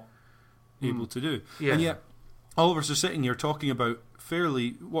not able to do. Yeah. And yet all of us are sitting here talking about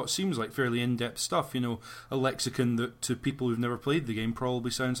what seems like fairly in-depth stuff, a lexicon that to people who've never played the game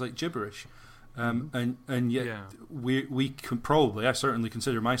probably sounds like gibberish. And yet we can probably, I certainly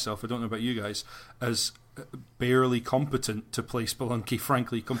consider myself, I don't know about you guys, as barely competent to play Spelunky,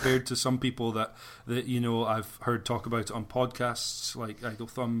 frankly, compared to some people that I've heard talk about it on podcasts like Idle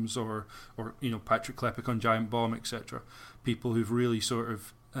Thumbs or Patrick Klepek on Giant Bomb, etc. People who've really sort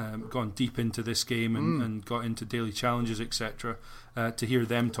of gone deep into this game and got into daily challenges, etc. To hear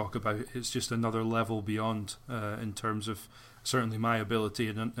them talk about it, it's just another level beyond in terms of certainly my ability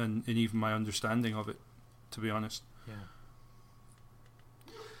and even my understanding of it, to be honest. Yeah.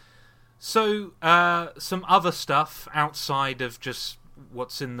 So, some other stuff outside of just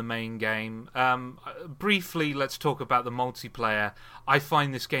what's in the main game. Briefly, let's talk about the multiplayer. I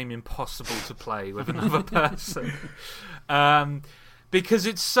find this game impossible to play with another person. Because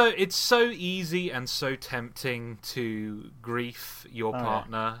it's so easy and so tempting to grief your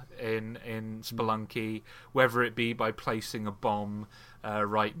partner in Spelunky, whether it be by placing a bomb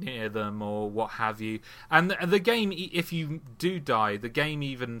right near them or what have you. And the game, if you do die, the game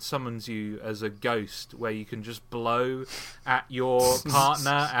even summons you as a ghost, where you can just blow at your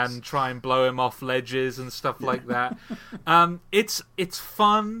partner and try and blow him off ledges and stuff like that. It's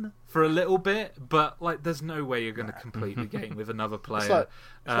fun for a little bit, but there's no way you're going to complete the game with another player.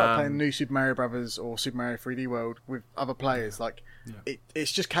 It's like playing New Super Mario Brothers or Super Mario 3D World with other players.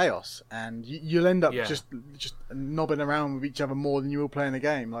 It's just chaos, and you'll end up just knobbing around with each other more than you will playing the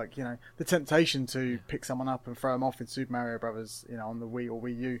game. The temptation to pick someone up and throw them off in Super Mario Brothers, on the Wii or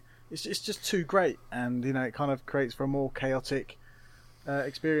Wii U, it's just too great, and it kind of creates for a more chaotic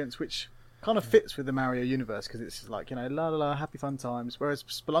experience, which kind of fits with the Mario universe, because it's la la la, happy fun times, whereas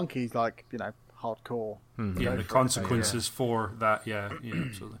Spelunky's hardcore. The consequences for that,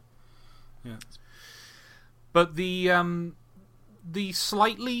 absolutely. Yeah. But the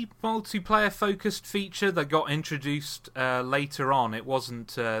slightly multiplayer focused feature that got introduced later on, it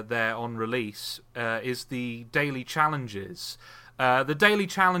wasn't there on release, is the daily challenges. The daily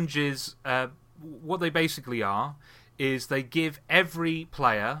challenges, what they basically are, is they give every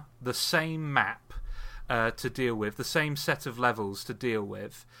player the same map to deal with, the same set of levels to deal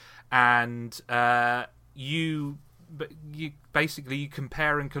with, and you basically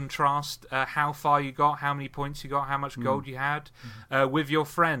compare and contrast how far you got, how many points you got, how much gold you had with your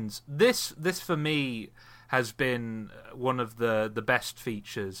friends. This for me has been one of the best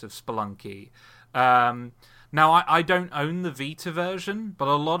features of Spelunky. Now, I don't own the Vita version, but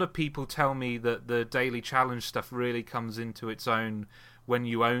a lot of people tell me that the daily challenge stuff really comes into its own when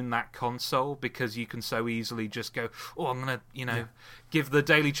you own that console, because you can so easily just go, oh, I'm going to, give the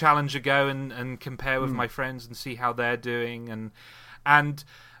daily challenge a go and compare with my friends and see how they're doing. And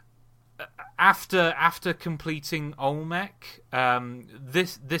after completing Olmec,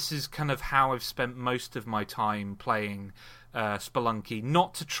 this is kind of how I've spent most of my time playing Spelunky.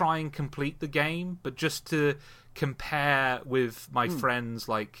 Not to try and complete the game, but just to compare with my friends,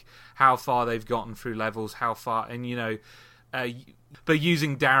 like how far they've gotten through levels, how far, and but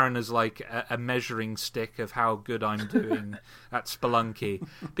using Darren as like a measuring stick of how good I'm doing at Spelunky,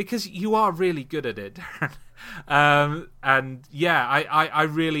 because you are really good at it, Darren. And yeah,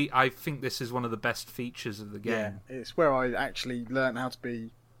 I think this is one of the best features of the game. Yeah, it's where I actually learned how to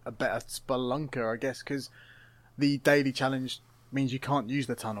be a better spelunker, I guess, because the daily challenge means you can't use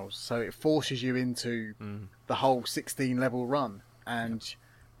the tunnels, so it forces you into the whole 16 level run,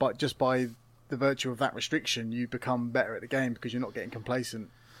 but just by the virtue of that restriction, you become better at the game because you're not getting complacent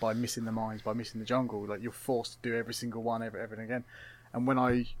by missing the mines, by missing the jungle. Like, you're forced to do every single one ever and again. And when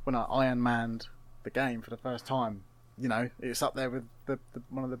I Iron Manned the game for the first time, it's up there with the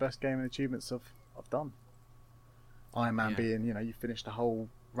one of the best gaming achievements I've done. Iron Man being, you finished the whole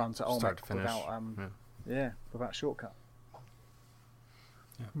run to Olmec without shortcut.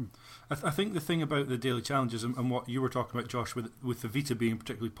 Yeah. I think the thing about the daily challenges and what you were talking about, Josh, with the Vita being a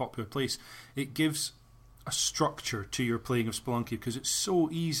particularly popular place, it gives a structure to your playing of Spelunky because it's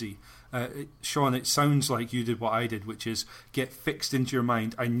so easy. Sean, it sounds like you did what I did, which is get fixed into your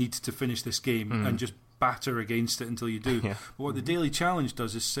mind, I need to finish this game, and just batter against it until you do. But what the daily challenge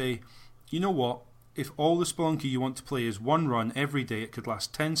does is say, you know what? If all the Spelunky you want to play is one run every day, it could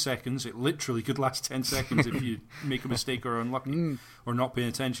last 10 seconds. It literally could last 10 seconds if you make a mistake or are unlucky or not paying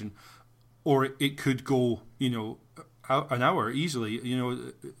attention. Or it could go, an hour easily.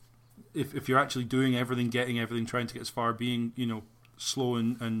 If you're actually doing everything, getting everything, trying to get as far, being, slow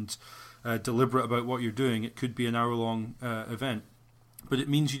and deliberate about what you're doing, it could be an hour-long event. But it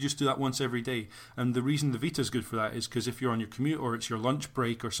means you just do that once every day. And the reason the Vita is good for that is because if you're on your commute or it's your lunch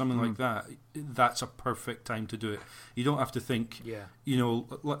break or something like that, that's a perfect time to do it. You don't have to think, a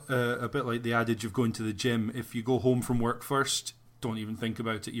bit like the adage of going to the gym. If you go home from work first, don't even think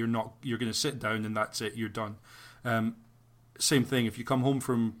about it. You're going to sit down and that's it. You're done. Same thing. If you come home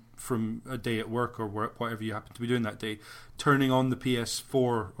from a day at work or whatever you happen to be doing that day, turning on the PS4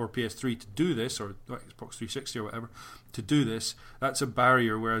 or PS3 to do this, or Xbox 360 or whatever, to do this, that's a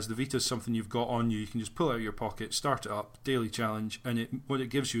barrier, whereas the Vita is something you've got on you. You can just pull it out of your pocket, start it up, daily challenge, and what it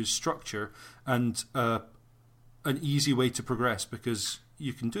gives you is structure and an easy way to progress, because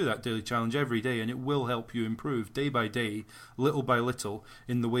you can do that daily challenge every day and it will help you improve day by day, little by little,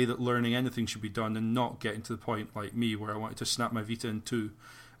 in the way that learning anything should be done, and not getting to the point like me where I wanted to snap my Vita in two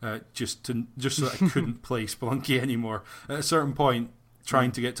just so that I couldn't play Spelunky anymore. At a certain point,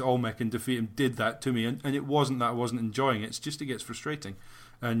 trying to get to Olmec and defeat him did that to me, and it wasn't that I wasn't enjoying it, it's just it gets frustrating,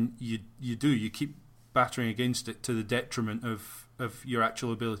 and you keep battering against it to the detriment of your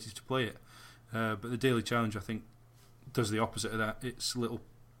actual ability to play it. But the daily challenge, I think, does the opposite of that. It's little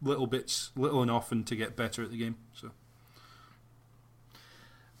bits, little and often, to get better at the game. So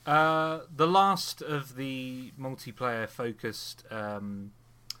the last of the multiplayer focused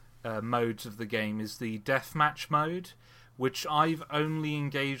modes of the game is the deathmatch mode, which I've only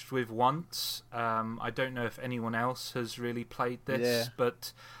engaged with once. I don't know if anyone else has really played this,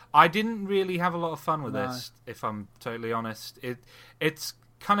 but I didn't really have a lot of fun with this, if I'm totally honest. It's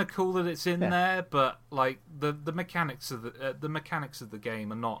kind of cool that it's in there, but like the mechanics of the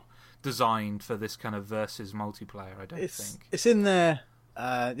game are not designed for this kind of versus multiplayer. I don't think it's in there,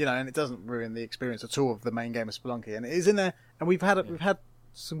 and it doesn't ruin the experience at all of the main game of Spelunky. And it is in there, and we've had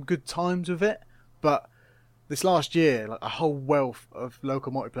some good times with it, but this last year, like, a whole wealth of local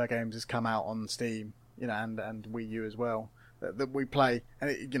multiplayer games has come out on Steam, and Wii U as well, that we play, and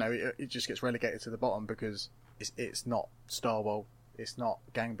it just gets relegated to the bottom because it's not Star Wars, it's not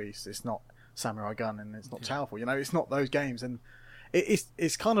Gang Beasts, it's not Samurai Gun, and it's not Towerfall. It's not those games, and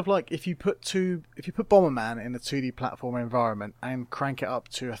it's kind of like if you put Bomberman in a 2D platform environment and crank it up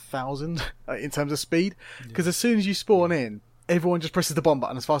to 1,000 in terms of speed, because as soon as you spawn in, everyone just presses the bomb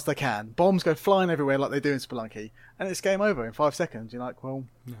button as fast as they can. Bombs go flying everywhere like they do in Spelunky, and it's game over in 5 seconds. You're like, well,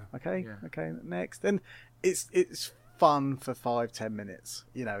 okay, next. And it's fun for 5-10 minutes.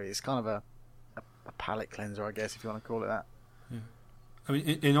 It's kind of a palate cleanser, I guess, if you want to call it that. Yeah. I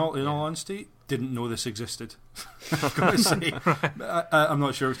mean, in all honesty, didn't know this existed. I've got to say, I'm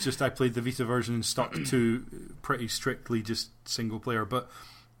not sure. It's just I played the Vita version and stuck to pretty strictly just single player. But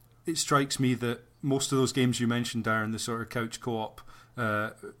it strikes me that most of those games you mentioned, Darren, the sort of couch co-op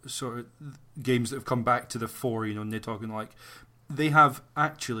sort of games that have come back to the fore, Nidhogg and like, they have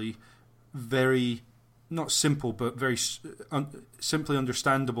actually very, not simple, but very simply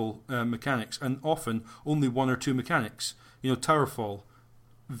understandable mechanics, and often only one or two mechanics. Towerfall,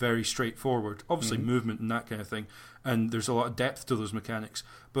 very straightforward. Obviously, movement and that kind of thing, and there's a lot of depth to those mechanics.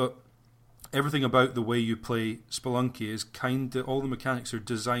 But everything about the way you play Spelunky is all the mechanics are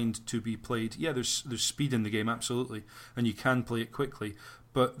designed to be played. Yeah, there's speed in the game, absolutely, and you can play it quickly,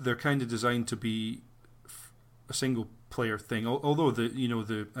 but they're kind of designed to be a single player thing. Although the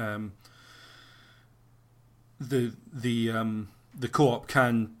co-op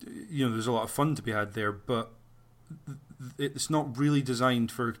can, there's a lot of fun to be had there, but it's not really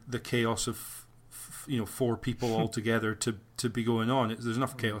designed for the chaos of 4 people all together to be going on. There's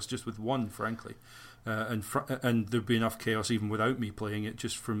enough chaos just with one, frankly, and there'd be enough chaos even without me playing it,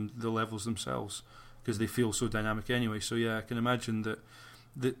 just from the levels themselves, because they feel so dynamic anyway. So yeah, I can imagine that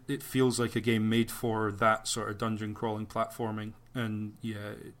it feels like a game made for that sort of dungeon crawling platforming, and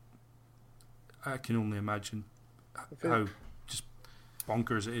yeah, I can only imagine how just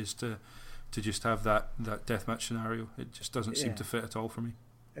bonkers it is to just have that deathmatch scenario. It just doesn't seem to fit at all for me.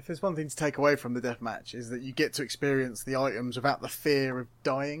 If there's one thing to take away from the deathmatch, is that you get to experience the items without the fear of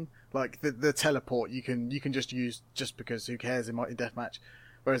dying. Like the teleport, you can just use just because who cares in deathmatch.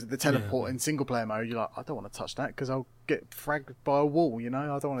 Whereas the teleport in single player mode, you're like, I don't want to touch that because I'll get fragged by a wall. I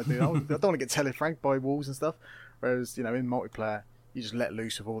don't want to do that. I don't want to get telefragged by walls and stuff. Whereas in multiplayer, you just let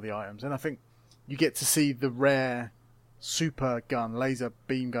loose of all the items, and I think you get to see the rare super gun, laser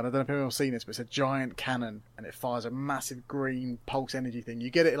beam gun. I don't know if anyone's seen this, but it's a giant cannon and it fires a massive green pulse energy thing. You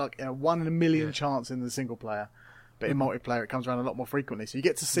get it like a 1 in a million chance in the single player, but in multiplayer it comes around a lot more frequently. So you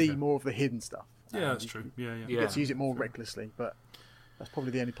get to see more of the hidden stuff. Yeah, that's true. Yeah. You get to use it more recklessly, but that's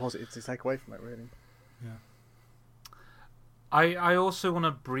probably the only positive to take away from it, really. Yeah. I also want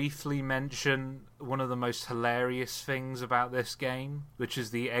to briefly mention one of the most hilarious things about this game, which is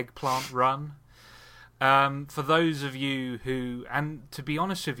the eggplant run. For those of you who, and to be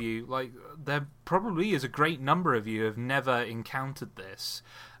honest with you, like, there probably is a great number of you who have never encountered this.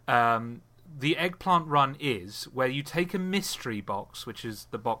 The eggplant run is where you take a mystery box, which is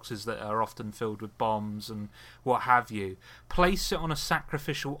the boxes that are often filled with bombs and what have you, place it on a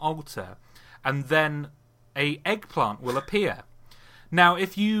sacrificial altar, and then a eggplant will appear. Now,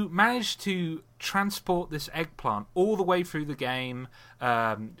 if you manage to transport this eggplant all the way through the game,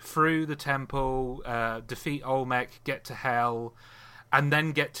 through the temple, defeat Olmec, get to Hell, and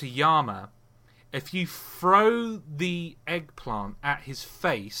then get to Yama, if you throw the eggplant at his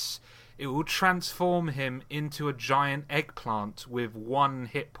face, it will transform him into a giant eggplant with 1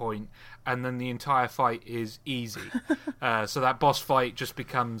 hit point, and then the entire fight is easy. So that boss fight just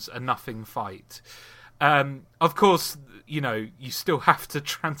becomes a nothing fight. Of course, you still have to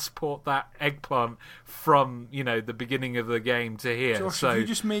transport that eggplant from, the beginning of the game to here. Josh, so have you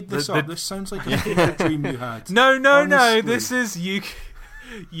just made this up? This sounds like a dream you had. No. This is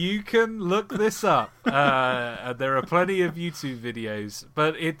you can look this up. There are plenty of YouTube videos,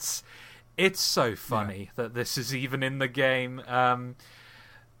 but it's so funny that this is even in the game.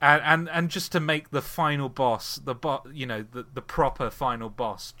 And just to make the final boss, the proper final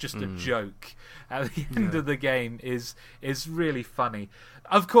boss, just a joke at the end of the game is really funny.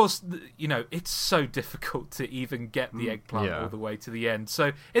 Of course, it's so difficult to even get the eggplant all the way to the end.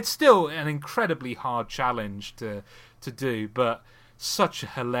 So it's still an incredibly hard challenge to do, but such a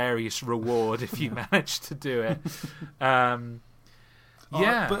hilarious reward if you manage to do it. Can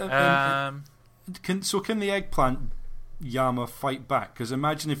the eggplant Yama fight back? Because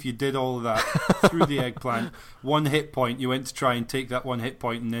imagine if you did all of that through the eggplant, 1 hit point, you went to try and take that 1 hit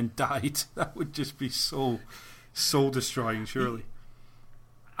point and then died. That would just be so destroying, surely.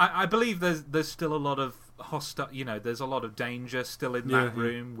 I believe there's still a lot of there's a lot of danger still in that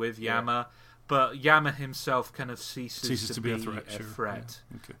room with Yama, but Yama himself kind of ceases to be a threat.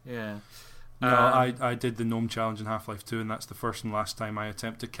 Yeah. No, I did the Gnome Challenge in Half-Life 2, and that's the first and last time I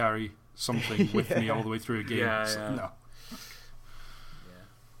attempt to carry something with me all the way through a game. No.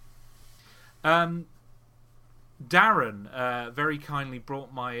 Darren very kindly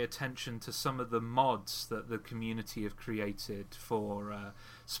brought my attention to some of the mods that the community have created for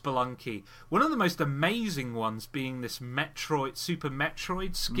Spelunky. One of the most amazing ones being this Super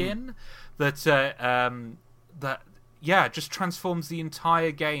Metroid skin that just transforms the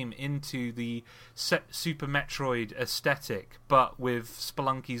entire game into the Super Metroid aesthetic, but with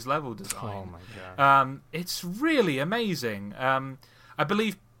Spelunky's level design. Oh my god! It's really amazing. I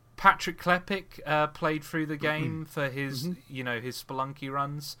believe Patrick Klepek played through the game for his his Spelunky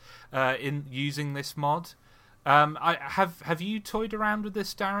runs in using this mod. Have you toyed around with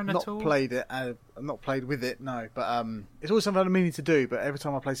this, Darren, at all? Not played it. I've not played with it, no. But it's always something I've been meaning to do. But every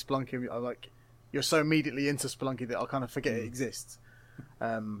time I play Spelunky, I like you're so immediately into Spelunky that I kind of forget it exists.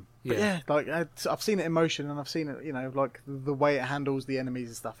 But like I've seen it in motion, and I've seen it, like the way it handles the enemies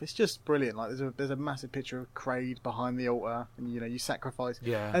and stuff. It's just brilliant. Like there's a massive picture of Kraid behind the altar, and you sacrifice.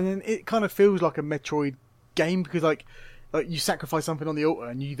 Yeah. And then it kind of feels like a Metroid game because like you sacrifice something on the altar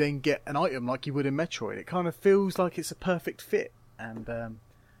and you then get an item like you would in Metroid. It kind of feels like it's a perfect fit. And the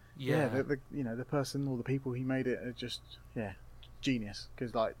person or the people who made it are just genius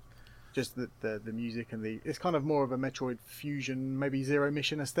because like just the music and it's kind of more of a Metroid fusion, maybe Zero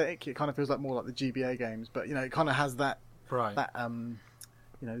Mission aesthetic. It kind of feels like more like the GBA games, but it kind of has that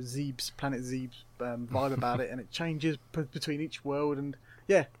Zeeb's Planet Zeeb's vibe about it, and it changes between each world. And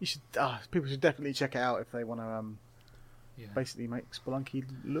people should definitely check it out if they want to basically make Spelunky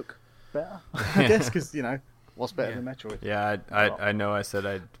look better, I guess, because what's better than Metroid? Yeah, I know I said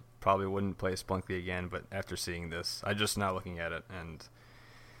I probably wouldn't play Spelunky again, but after seeing this, I'm just now looking at it, and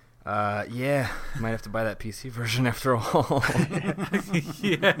might have to buy that PC version after all.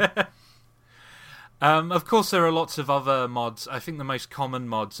 Yeah. Of course, there are lots of other mods. I think the most common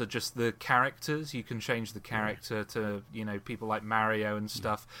mods are just the characters. You can change the character to, people like Mario and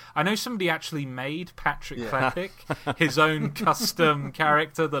stuff. I know somebody actually made Patrick Klepek his own custom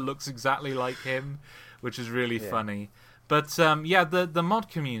character that looks exactly like him, which is really funny. But the mod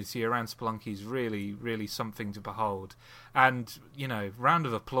community around Spelunky is really, really something to behold. And round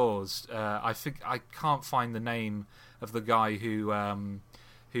of applause. I think I can't find the name of the guy who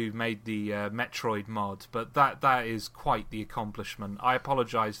made the Metroid mod, but that is quite the accomplishment. I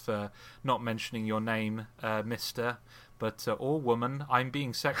apologise for not mentioning your name, Mister, but or woman. I'm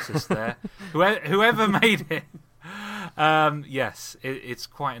being sexist there. Whoever made it, yes, it's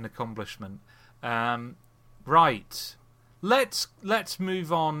quite an accomplishment. Right. Let's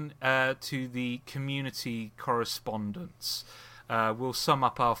move on to the community correspondence. We'll sum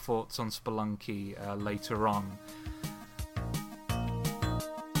up our thoughts on Spelunky later on.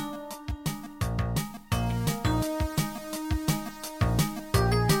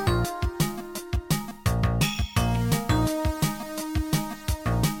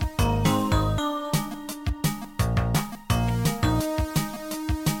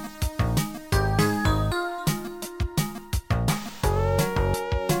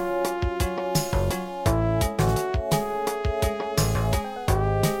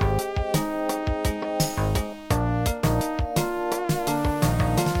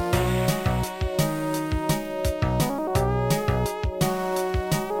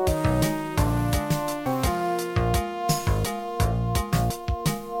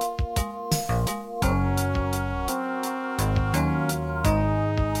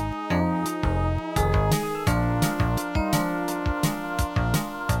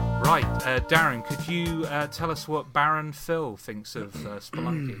 Darren, could you tell us what Baron Phil thinks of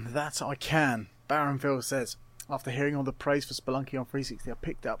Spelunky? That I can. Baron Phil says, after hearing all the praise for Spelunky on 360, I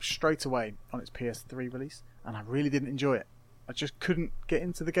picked it up straight away on its PS3 release, and I really didn't enjoy it. I just couldn't get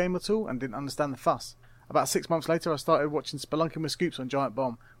into the game at all and didn't understand the fuss. About 6 months later, I started watching Spelunky with Scoops on Giant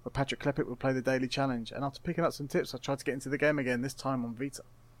Bomb, where Patrick Klepek would play the daily challenge, and after picking up some tips, I tried to get into the game again, this time on Vita.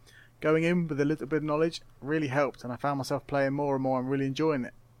 Going in with a little bit of knowledge really helped, and I found myself playing more and more and really enjoying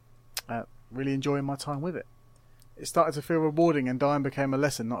it. Really enjoying my time with it. It started to feel rewarding and dying became a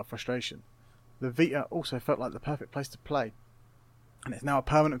lesson, not a frustration. The Vita also felt like the perfect place to play, and it's now a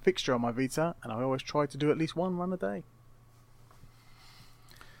permanent fixture on my Vita, and I always try to do at least one run a day.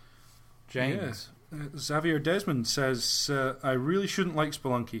 James? Xavier Desmond says, I really shouldn't like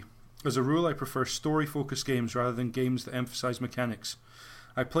Spelunky. As a rule, I prefer story-focused games rather than games that emphasise mechanics.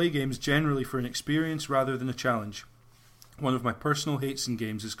 I play games generally for an experience rather than a challenge. One of my personal hates in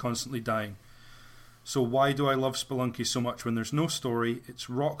games is constantly dying. So why do I love Spelunky so much when there's no story, it's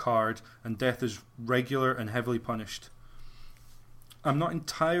rock hard, and death is regular and heavily punished? I'm not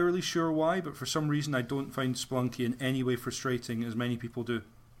entirely sure why, but for some reason I don't find Spelunky in any way frustrating as many people do.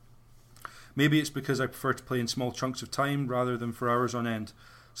 Maybe it's because I prefer to play in small chunks of time rather than for hours on end.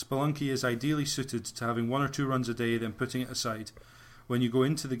 Spelunky is ideally suited to having 1 or 2 runs a day, then putting it aside. When you go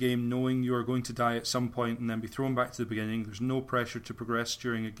into the game knowing you are going to die at some point and then be thrown back to the beginning, there's no pressure to progress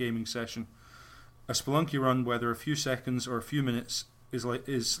during a gaming session. A Spelunky run, whether a few seconds or a few minutes,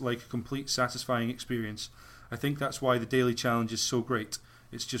 is like a complete satisfying experience. I think that's why the daily challenge is so great.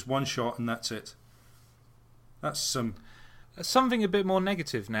 It's just one shot and that's it. That's something a bit more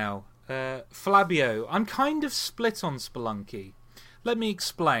negative now. Flabio, I'm kind of split on Spelunky. Let me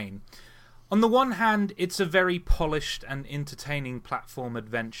explain. On the one hand, it's a very polished and entertaining platform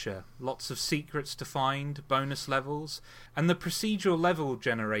adventure. Lots of secrets to find, bonus levels, and the procedural level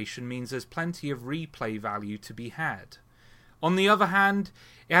generation means there's plenty of replay value to be had. On the other hand,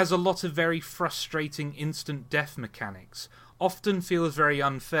 it has a lot of very frustrating instant death mechanics, often feels very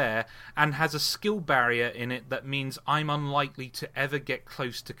unfair, and has a skill barrier in it that means I'm unlikely to ever get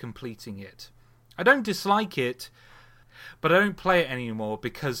close to completing it. I don't dislike it, but I don't play it anymore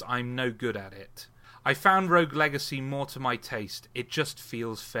because I'm no good at it. I found Rogue Legacy more to my taste. It just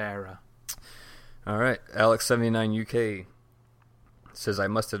feels fairer. Alright, Alex79UK says, I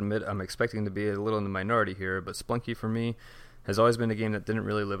must admit I'm expecting to be a little in the minority here, but Spelunky for me has always been a game that didn't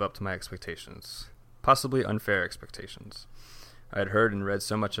really live up to my expectations. Possibly unfair expectations. I had heard and read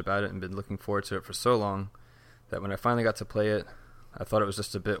so much about it and been looking forward to it for so long that when I finally got to play it, I thought it was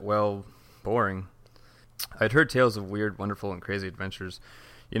just a bit, boring. I'd heard tales of weird, wonderful, and crazy adventures.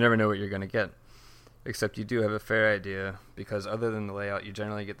 You never know what you're going to get. Except you do have a fair idea, because other than the layout, you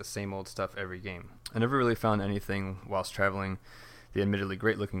generally get the same old stuff every game. I never really found anything, whilst traveling the admittedly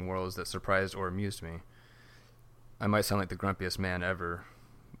great-looking worlds, that surprised or amused me. I might sound like the grumpiest man ever,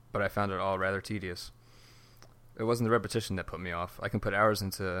 but I found it all rather tedious. It wasn't the repetition that put me off. I can put hours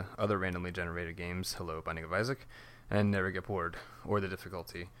into other randomly generated games, hello, Binding of Isaac, and never get bored, or the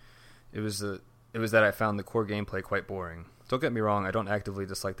difficulty. It was that I found the core gameplay quite boring. Don't get me wrong, I don't actively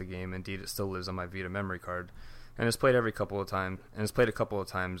dislike the game. Indeed, it still lives on my Vita memory card, and it's played a couple of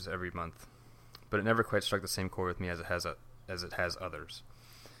times every month. But it never quite struck the same chord with me as it has others.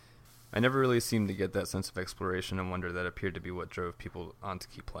 I never really seemed to get that sense of exploration and wonder that appeared to be what drove people on to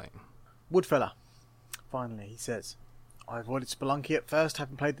keep playing. Woodfella, finally, he says, I avoided Spelunky at first,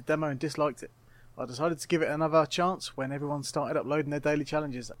 having played the demo and disliked it. I decided to give it another chance when everyone started uploading their daily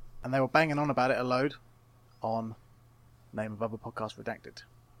challenges, and they were banging on about it a load on Name of Other Podcast Redacted.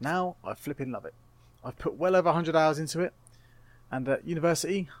 Now, I flipping love it. I've put well over 100 hours into it, and at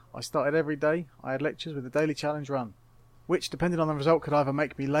university, I started every day. I had lectures with a daily challenge run, which, depending on the result, could either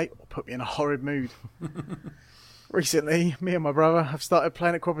make me late or put me in a horrid mood. Recently, me and my brother have started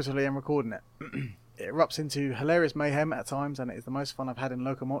playing it cooperatively and recording it. It erupts into hilarious mayhem at times, and it is the most fun I've had in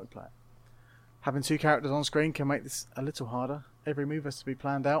local multiplayer. Having two characters on screen can make this a little harder. Every move has to be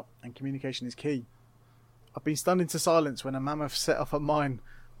planned out, and communication is key. I've been stunned into silence when a mammoth set off a mine,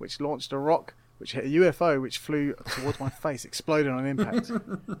 which launched a rock, which hit a UFO, which flew towards my face, exploding on impact.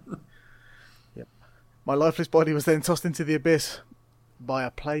 Yep. My lifeless body was then tossed into the abyss by a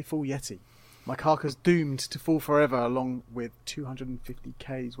playful Yeti. My carcass doomed to fall forever, along with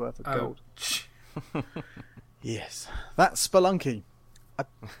 250k's worth of gold. Yes, that's Spelunky.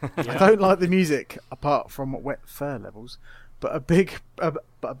 I don't like the music, apart from wet fur levels, but a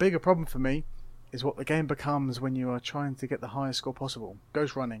bigger problem for me is what the game becomes when you are trying to get the highest score possible.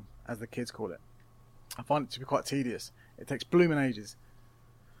 Ghost running, as the kids call it. I find it to be quite tedious. It takes blooming ages.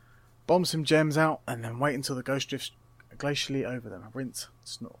 Bomb some gems out, and then wait until the ghost drifts glacially over them. Rinse,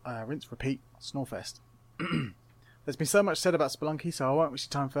 repeat, Snorefest. There's been so much said about Spelunky, so I won't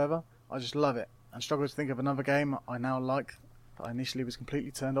waste your time further. I just love it, and struggle to think of another game I now like that I initially was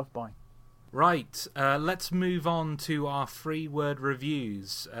completely turned off by. Right, let's move on to our free word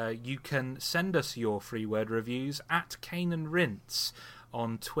reviews. You can send us your free word reviews at Kane and Rince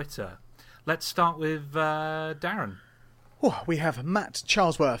on Twitter. Let's start with Darren. Oh, we have Matt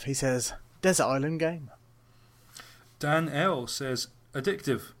Charlesworth. He says, Desert Island game. Dan L says,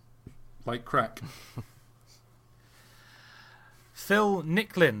 addictive, like crack. Phil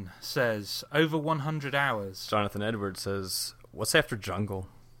Nicklin says, over 100 hours. Jonathan Edwards says, what's after jungle?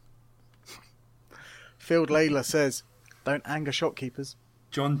 Field Layla says, don't anger shopkeepers.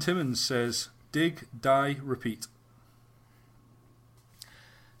 John Timmons says, dig, die, repeat.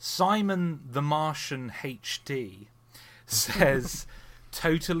 Simon the Martian HD says,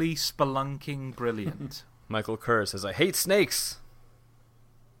 totally spelunking brilliant. Michael Kerr says, I hate snakes.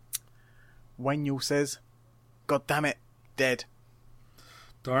 Wayne says, God damn it, dead.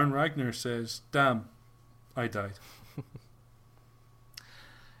 Darren Ragnar says, damn, I died.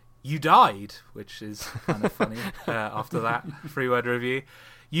 You died, which is kind of funny after that free word review.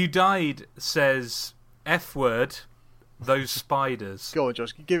 You died says, F word, those spiders. Go on,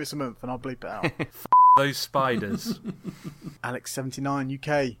 Josh, give it some oomph and I'll bleep it out. Those spiders. Alex79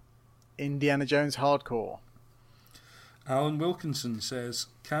 UK, Indiana Jones hardcore. Alan Wilkinson says,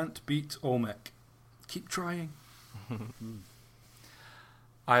 can't beat Olmec. Keep trying.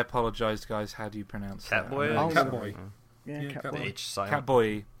 I apologise, guys. How do you pronounce that? Catboy? Catboy. Yeah, Yeah, Catboy. The H silent.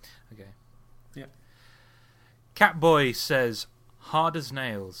 Catboy. Okay. Yeah. Catboy says, hard as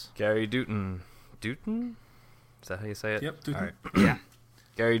nails. Gary Dutton. Dutton? Is that how you say it? Yep, Dutton. All right. Yeah.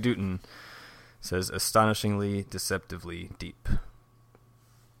 Gary Dutton says, astonishingly, deceptively deep.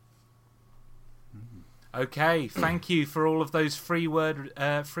 Okay, thank you for all of those free word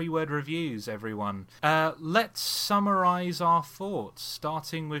reviews, everyone. Let's summarise our thoughts,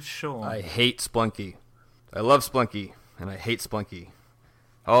 starting with Sean. I hate Spelunky. I love Spelunky, and I hate Spelunky.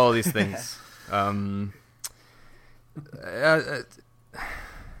 All these things.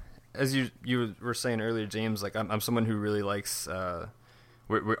 As you were saying earlier, James, like I'm someone who really likes.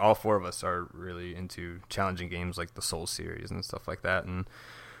 We're all four of us are really into challenging games like the Souls series and stuff like that,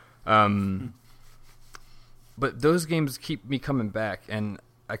 and but those games keep me coming back, and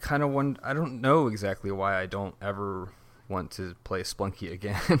I kind of want. I don't know exactly why I don't ever want to play Spelunky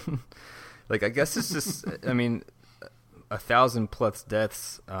again. Like, I guess it's just. I mean, 1,000+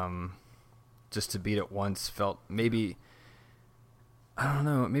 deaths just to beat it once felt maybe. I don't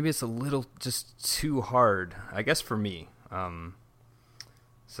know. Maybe it's a little just too hard. I guess for me.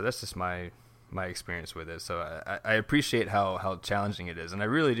 So that's just my experience with it. So I appreciate how challenging it is, and I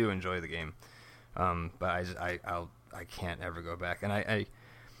really do enjoy the game. But I can't ever go back, and I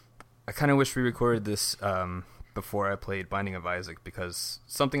kind of wish we recorded this before I played Binding of Isaac, because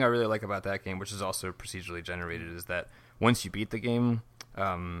something I really like about that game, which is also procedurally generated, is that once you beat the game,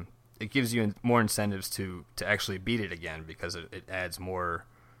 it gives you more incentives to actually beat it again, because it adds more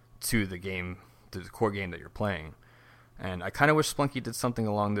to the game, to the core game that you're playing. And I kind of wish Spelunky did something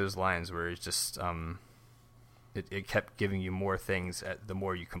along those lines, where it's just it kept giving you more things the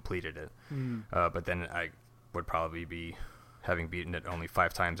more you completed it. But then I would probably be having beaten it only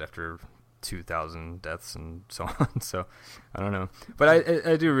 5 times after 2,000 deaths and so on. So I don't know, but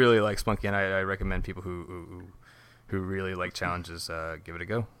I do really like Spelunky, and I recommend people who really like challenges give it a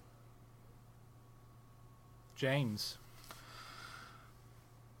go. James.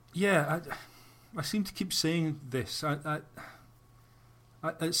 Yeah, I seem to keep saying this. I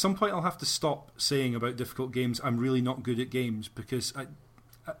at some point I'll have to stop saying about difficult games I'm really not good at games, because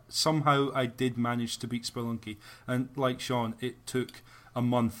somehow I did manage to beat Spelunky, and like Sean, it took a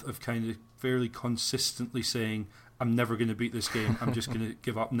month of kind of fairly consistently saying I'm never going to beat this game, I'm just going to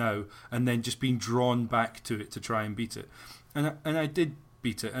give up now, and then just being drawn back to it to try and beat it, and I did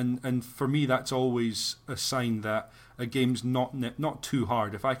beat it, and for me that's always a sign that a game's not too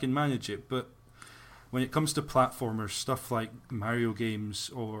hard if I can manage it. But when it comes to platformers, stuff like Mario games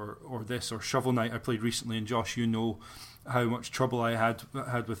or this, or Shovel Knight I played recently, and Josh, you know how much trouble I had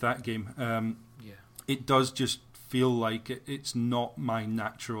with that game. Yeah. It does just feel like it's not my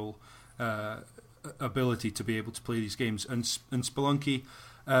natural ability to be able to play these games. And Spelunky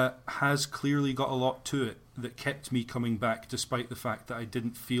has clearly got a lot to it that kept me coming back, despite the fact that I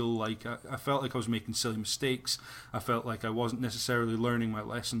didn't feel like I felt like I was making silly mistakes. I felt like I wasn't necessarily learning my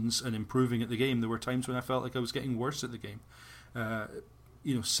lessons and improving at the game. There were times when I felt like I was getting worse at the game.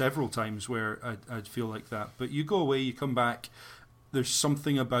 Several times where I'd feel like that. But you go away, you come back, there's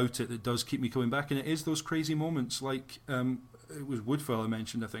something about it that does keep me coming back, and it is those crazy moments, like it was Woodfell I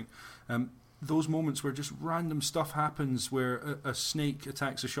mentioned, I think. Those moments where just random stuff happens, where a snake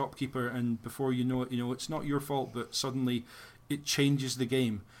attacks a shopkeeper, and before you know it, it's not your fault, but suddenly it changes the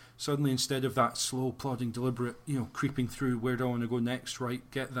game. Suddenly, instead of that slow, plodding, deliberate, creeping through, where do I want to go next, right,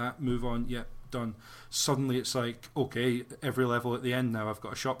 get that, move on, yep, done. Suddenly it's like, okay, every level at the end now I've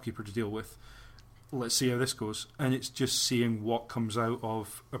got a shopkeeper to deal with. Let's see how this goes. And it's just seeing what comes out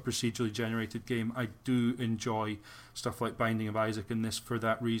of a procedurally generated game. I do enjoy stuff like Binding of Isaac and this for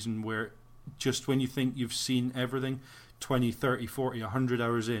that reason, where just when you think you've seen everything, 20, 30, 40, 100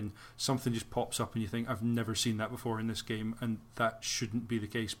 hours in, something just pops up and you think, I've never seen that before in this game, and that shouldn't be the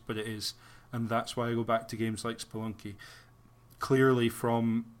case, but it is. And that's why I go back to games like Spelunky. Clearly,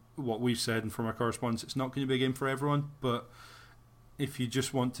 from what we've said and from our correspondence, it's not going to be a game for everyone, but if you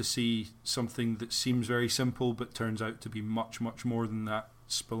just want to see something that seems very simple but turns out to be much, much more than that,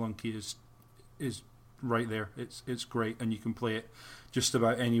 Spelunky is right there. It's great, and you can play it just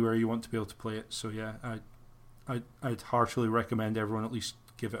about anywhere you want to be able to play it. So yeah, I'd heartily recommend everyone at least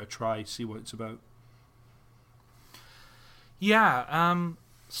give it a try, see what it's about. Yeah,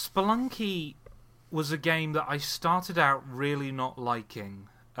 Spelunky was a game that I started out really not liking.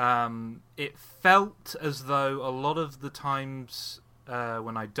 It felt as though a lot of the times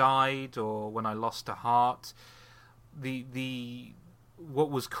when I died or when I lost a heart, the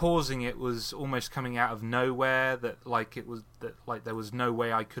what was causing it was almost coming out of nowhere, that there was no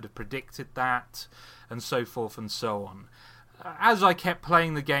way I could have predicted that, and so forth and so on. as I kept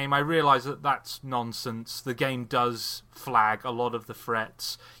playing the game, I realised that that's nonsense. The game does flag a lot of the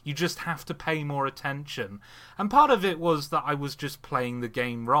threats. You just have to pay more attention. And part of it was that I was just playing the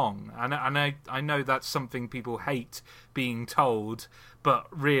game wrong. And I know that's something people hate being told, but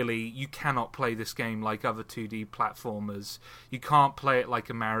really, you cannot play this game like other 2D platformers. You can't play it like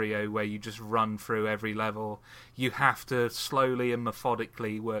a Mario where you just run through every level. You have to slowly and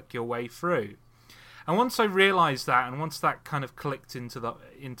methodically work your way through. And once I realised that, and once that kind of clicked into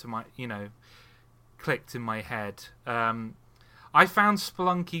my clicked in my head, I found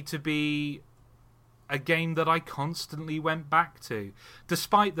Spelunky to be a game that I constantly went back to,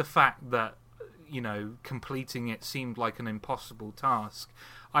 despite the fact that completing it seemed like an impossible task.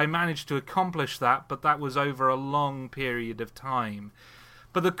 I managed to accomplish that, but that was over a long period of time.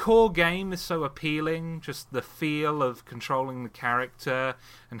 But the core game is so appealing, just the feel of controlling the character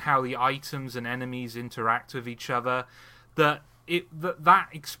and how the items and enemies interact with each other, that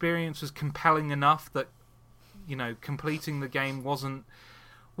experience was compelling enough that completing the game wasn't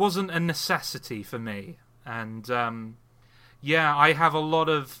a necessity for me. And I have a lot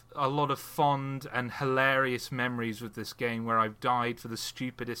of fond and hilarious memories with this game where I've died for the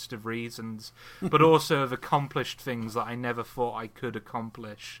stupidest of reasons, but also have accomplished things that I never thought I could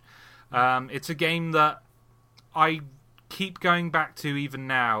accomplish. It's a game that I keep going back to even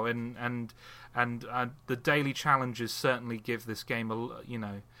now, and the daily challenges certainly give this game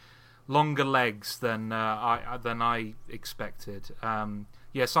longer legs than I expected.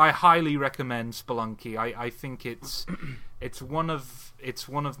 Yes, I highly recommend Spelunky. I think it's one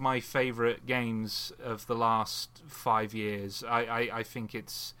of my favourite games of the last 5 years. I think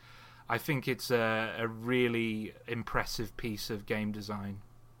it's a really impressive piece of game design.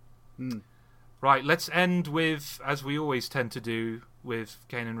 Right, let's end with, as we always tend to do with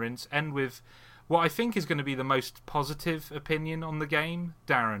Cane and Rinse, end with what I think is going to be the most positive opinion on the game.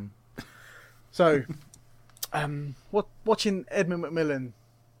 Darren. So, watching Edmund Macmillan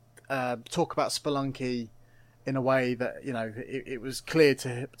talk about Spelunky in a way that it was clear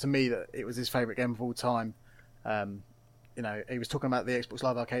to me that it was his favourite game of all time. He was talking about the Xbox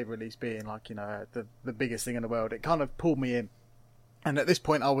Live Arcade release being like the biggest thing in the world. It kind of pulled me in, and at this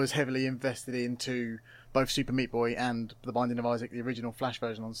point I was heavily invested into both Super Meat Boy and The Binding of Isaac, the original Flash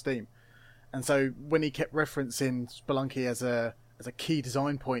version on Steam. And so when he kept referencing Spelunky as a key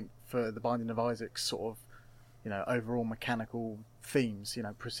design point for The Binding of Isaac's sort of overall mechanical themes,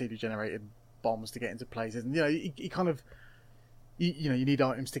 procedure generated bombs to get into places, and he kind of you need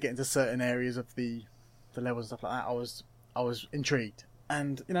items to get into certain areas of the levels and stuff like that. I was intrigued,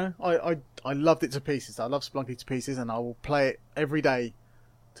 and I loved it to pieces. I love Spelunky to pieces, and I will play it every day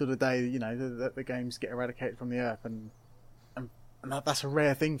till the day that the games get eradicated from the earth, and that's a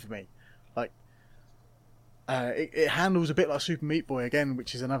rare thing for me. Like it handles a bit like Super Meat Boy again,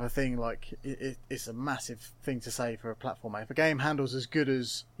 which is another thing. Like it's a massive thing to say for a platformer. If a game handles as good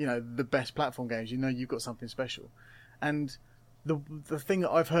as the best platform games, you've got something special. And the thing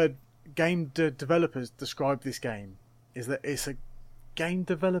that I've heard game developers describe this game is that it's a game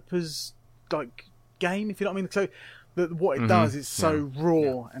developer's game, if you know what I mean. So what it does is so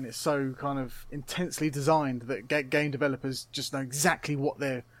raw and it's so kind of intensely designed that game developers just know exactly what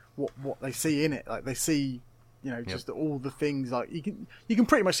they see in it. Like they see just all the things, like you can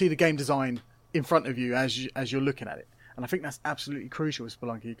pretty much see the game design in front of you as you're looking at it. And I think that's absolutely crucial with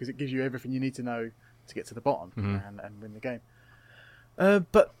Spelunky because it gives you everything you need to know to get to the bottom and win the game.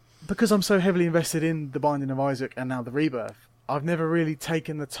 But because I'm so heavily invested in The Binding of Isaac and now the Rebirth, I've never really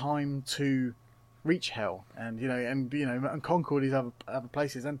taken the time to reach Hell and conquer these other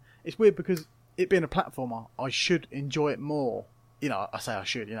places. And it's weird because it being a platformer, I should enjoy it more. I say I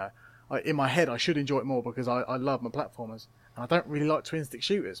should, in my head I should enjoy it more because I love my platformers and I don't really like twin stick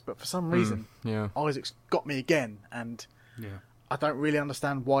shooters, but for some reason Isaac's got me again, and I don't really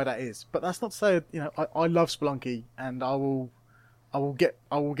understand why that is. But that's not to say I love Spelunky, and I will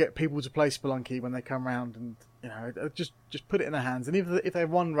get people to play Spelunky when they come around, and just put it in their hands. And if they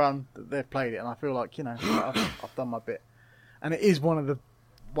have one run that they've played it, and I feel like I've done my bit, and it is one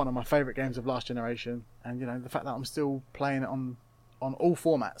of my favourite games of last generation. And the fact that I'm still playing it on all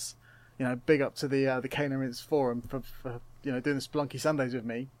formats, big up to the Cane and Rinse forum for doing the Spelunky Sundays with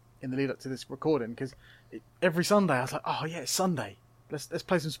me in the lead up to this recording, because every Sunday I was like, oh yeah, it's Sunday, let's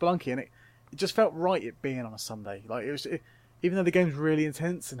play some Spelunky, and it just felt right it being on a Sunday. Like even though the game's really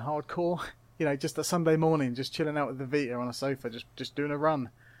intense and hardcore, just a Sunday morning, just chilling out with the Vita on a sofa, just doing a run,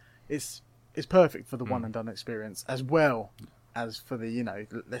 it's perfect for the one and done experience, as well as for the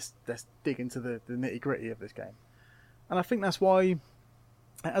let's dig into the nitty gritty of this game. And I think that's why it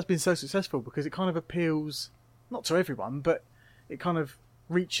has been so successful, because it kind of appeals not to everyone, but it kind of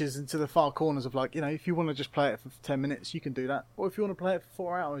reaches into the far corners of like, if you want to just play it for 10 minutes, you can do that. Or if you want to play it for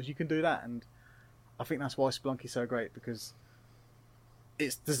 4 hours, you can do that. And I think that's why Spelunky's so great, because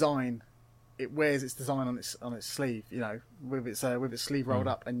its design, it wears its design on its sleeve, with its sleeve rolled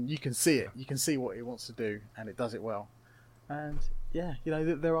up, and you can see it. You can see what it wants to do, and it does it well. And yeah,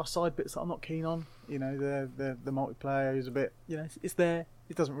 there are side bits that I'm not keen on. The multiplayer is a bit, it's there.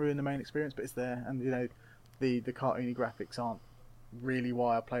 It doesn't ruin the main experience, but it's there. And the cartoony graphics aren't really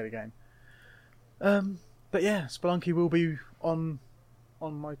why I play the game. But yeah, Spelunky will be on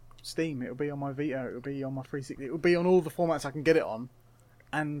my Steam. It'll be on my Vita. It'll be on my 360. It'll be on all the formats I can get it on,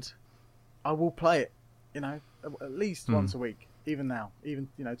 and I will play it. At least once a week. Even now, 2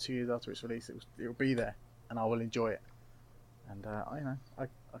 years after its release, it'll be there, and I will enjoy it. And I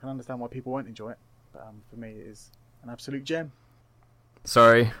can understand why people won't enjoy it, but for me, it is an absolute gem.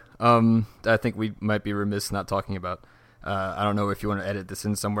 Sorry, I think we might be remiss not talking about. I don't know if you want to edit this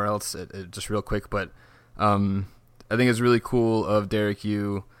in somewhere else, just real quick, but I think it's really cool of Derek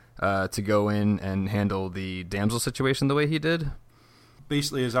Yu to go in and handle the damsel situation the way he did.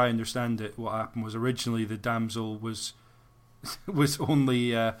 Basically, as I understand it, what happened was originally the damsel was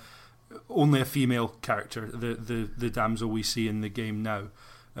only a female character. The damsel we see in the game now,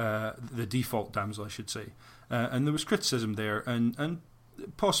 the default damsel, I should say, and there was criticism there, and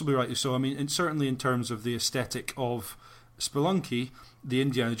possibly rightly so. I mean, and certainly in terms of the aesthetic of Spelunky, the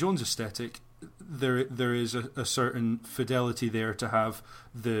Indiana Jones aesthetic, there is a certain fidelity there to have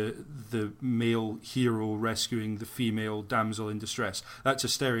the male hero rescuing the female damsel in distress. That's a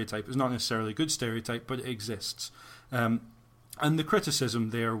stereotype. It's not necessarily a good stereotype, but it exists. And the criticism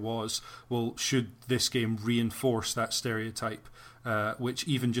there was, well, should this game reinforce that stereotype, which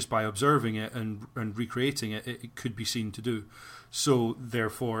even just by observing it and recreating it, it could be seen to do. So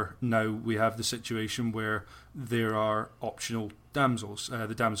therefore, now we have the situation where there are optional damsels.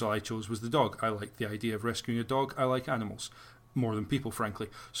 The damsel I chose was the dog. I like the idea of rescuing a dog. I like animals more than people, frankly.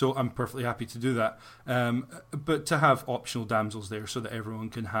 So I'm perfectly happy to do that. But to have optional damsels there so that everyone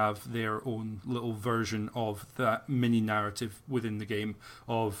can have their own little version of that mini narrative within the game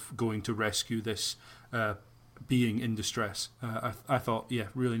of going to rescue this being in distress. I thought, yeah,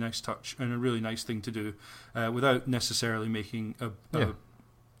 really nice touch and a really nice thing to do without necessarily making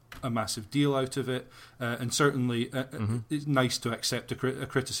a massive deal out of it. And certainly it's nice to accept a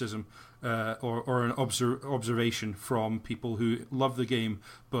criticism or an observation from people who love the game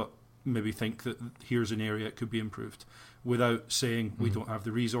but maybe think that here's an area it could be improved, without saying we don't have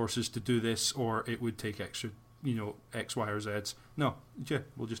the resources to do this or it would take extra, X, Y, or Zs. No, yeah,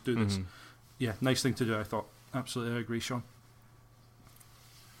 we'll just do this. Yeah, nice thing to do, I thought. Absolutely, I agree, Sean.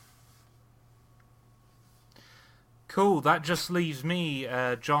 Cool, that just leaves me,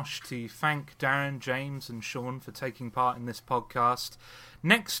 Josh, to thank Darren, James and Sean for taking part in this podcast.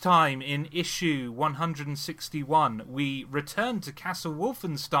 Next time, in issue 161, we return to Castle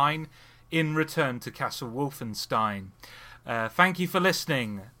Wolfenstein in Return to Castle Wolfenstein. Thank you for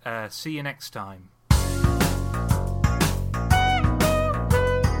listening. See you next time.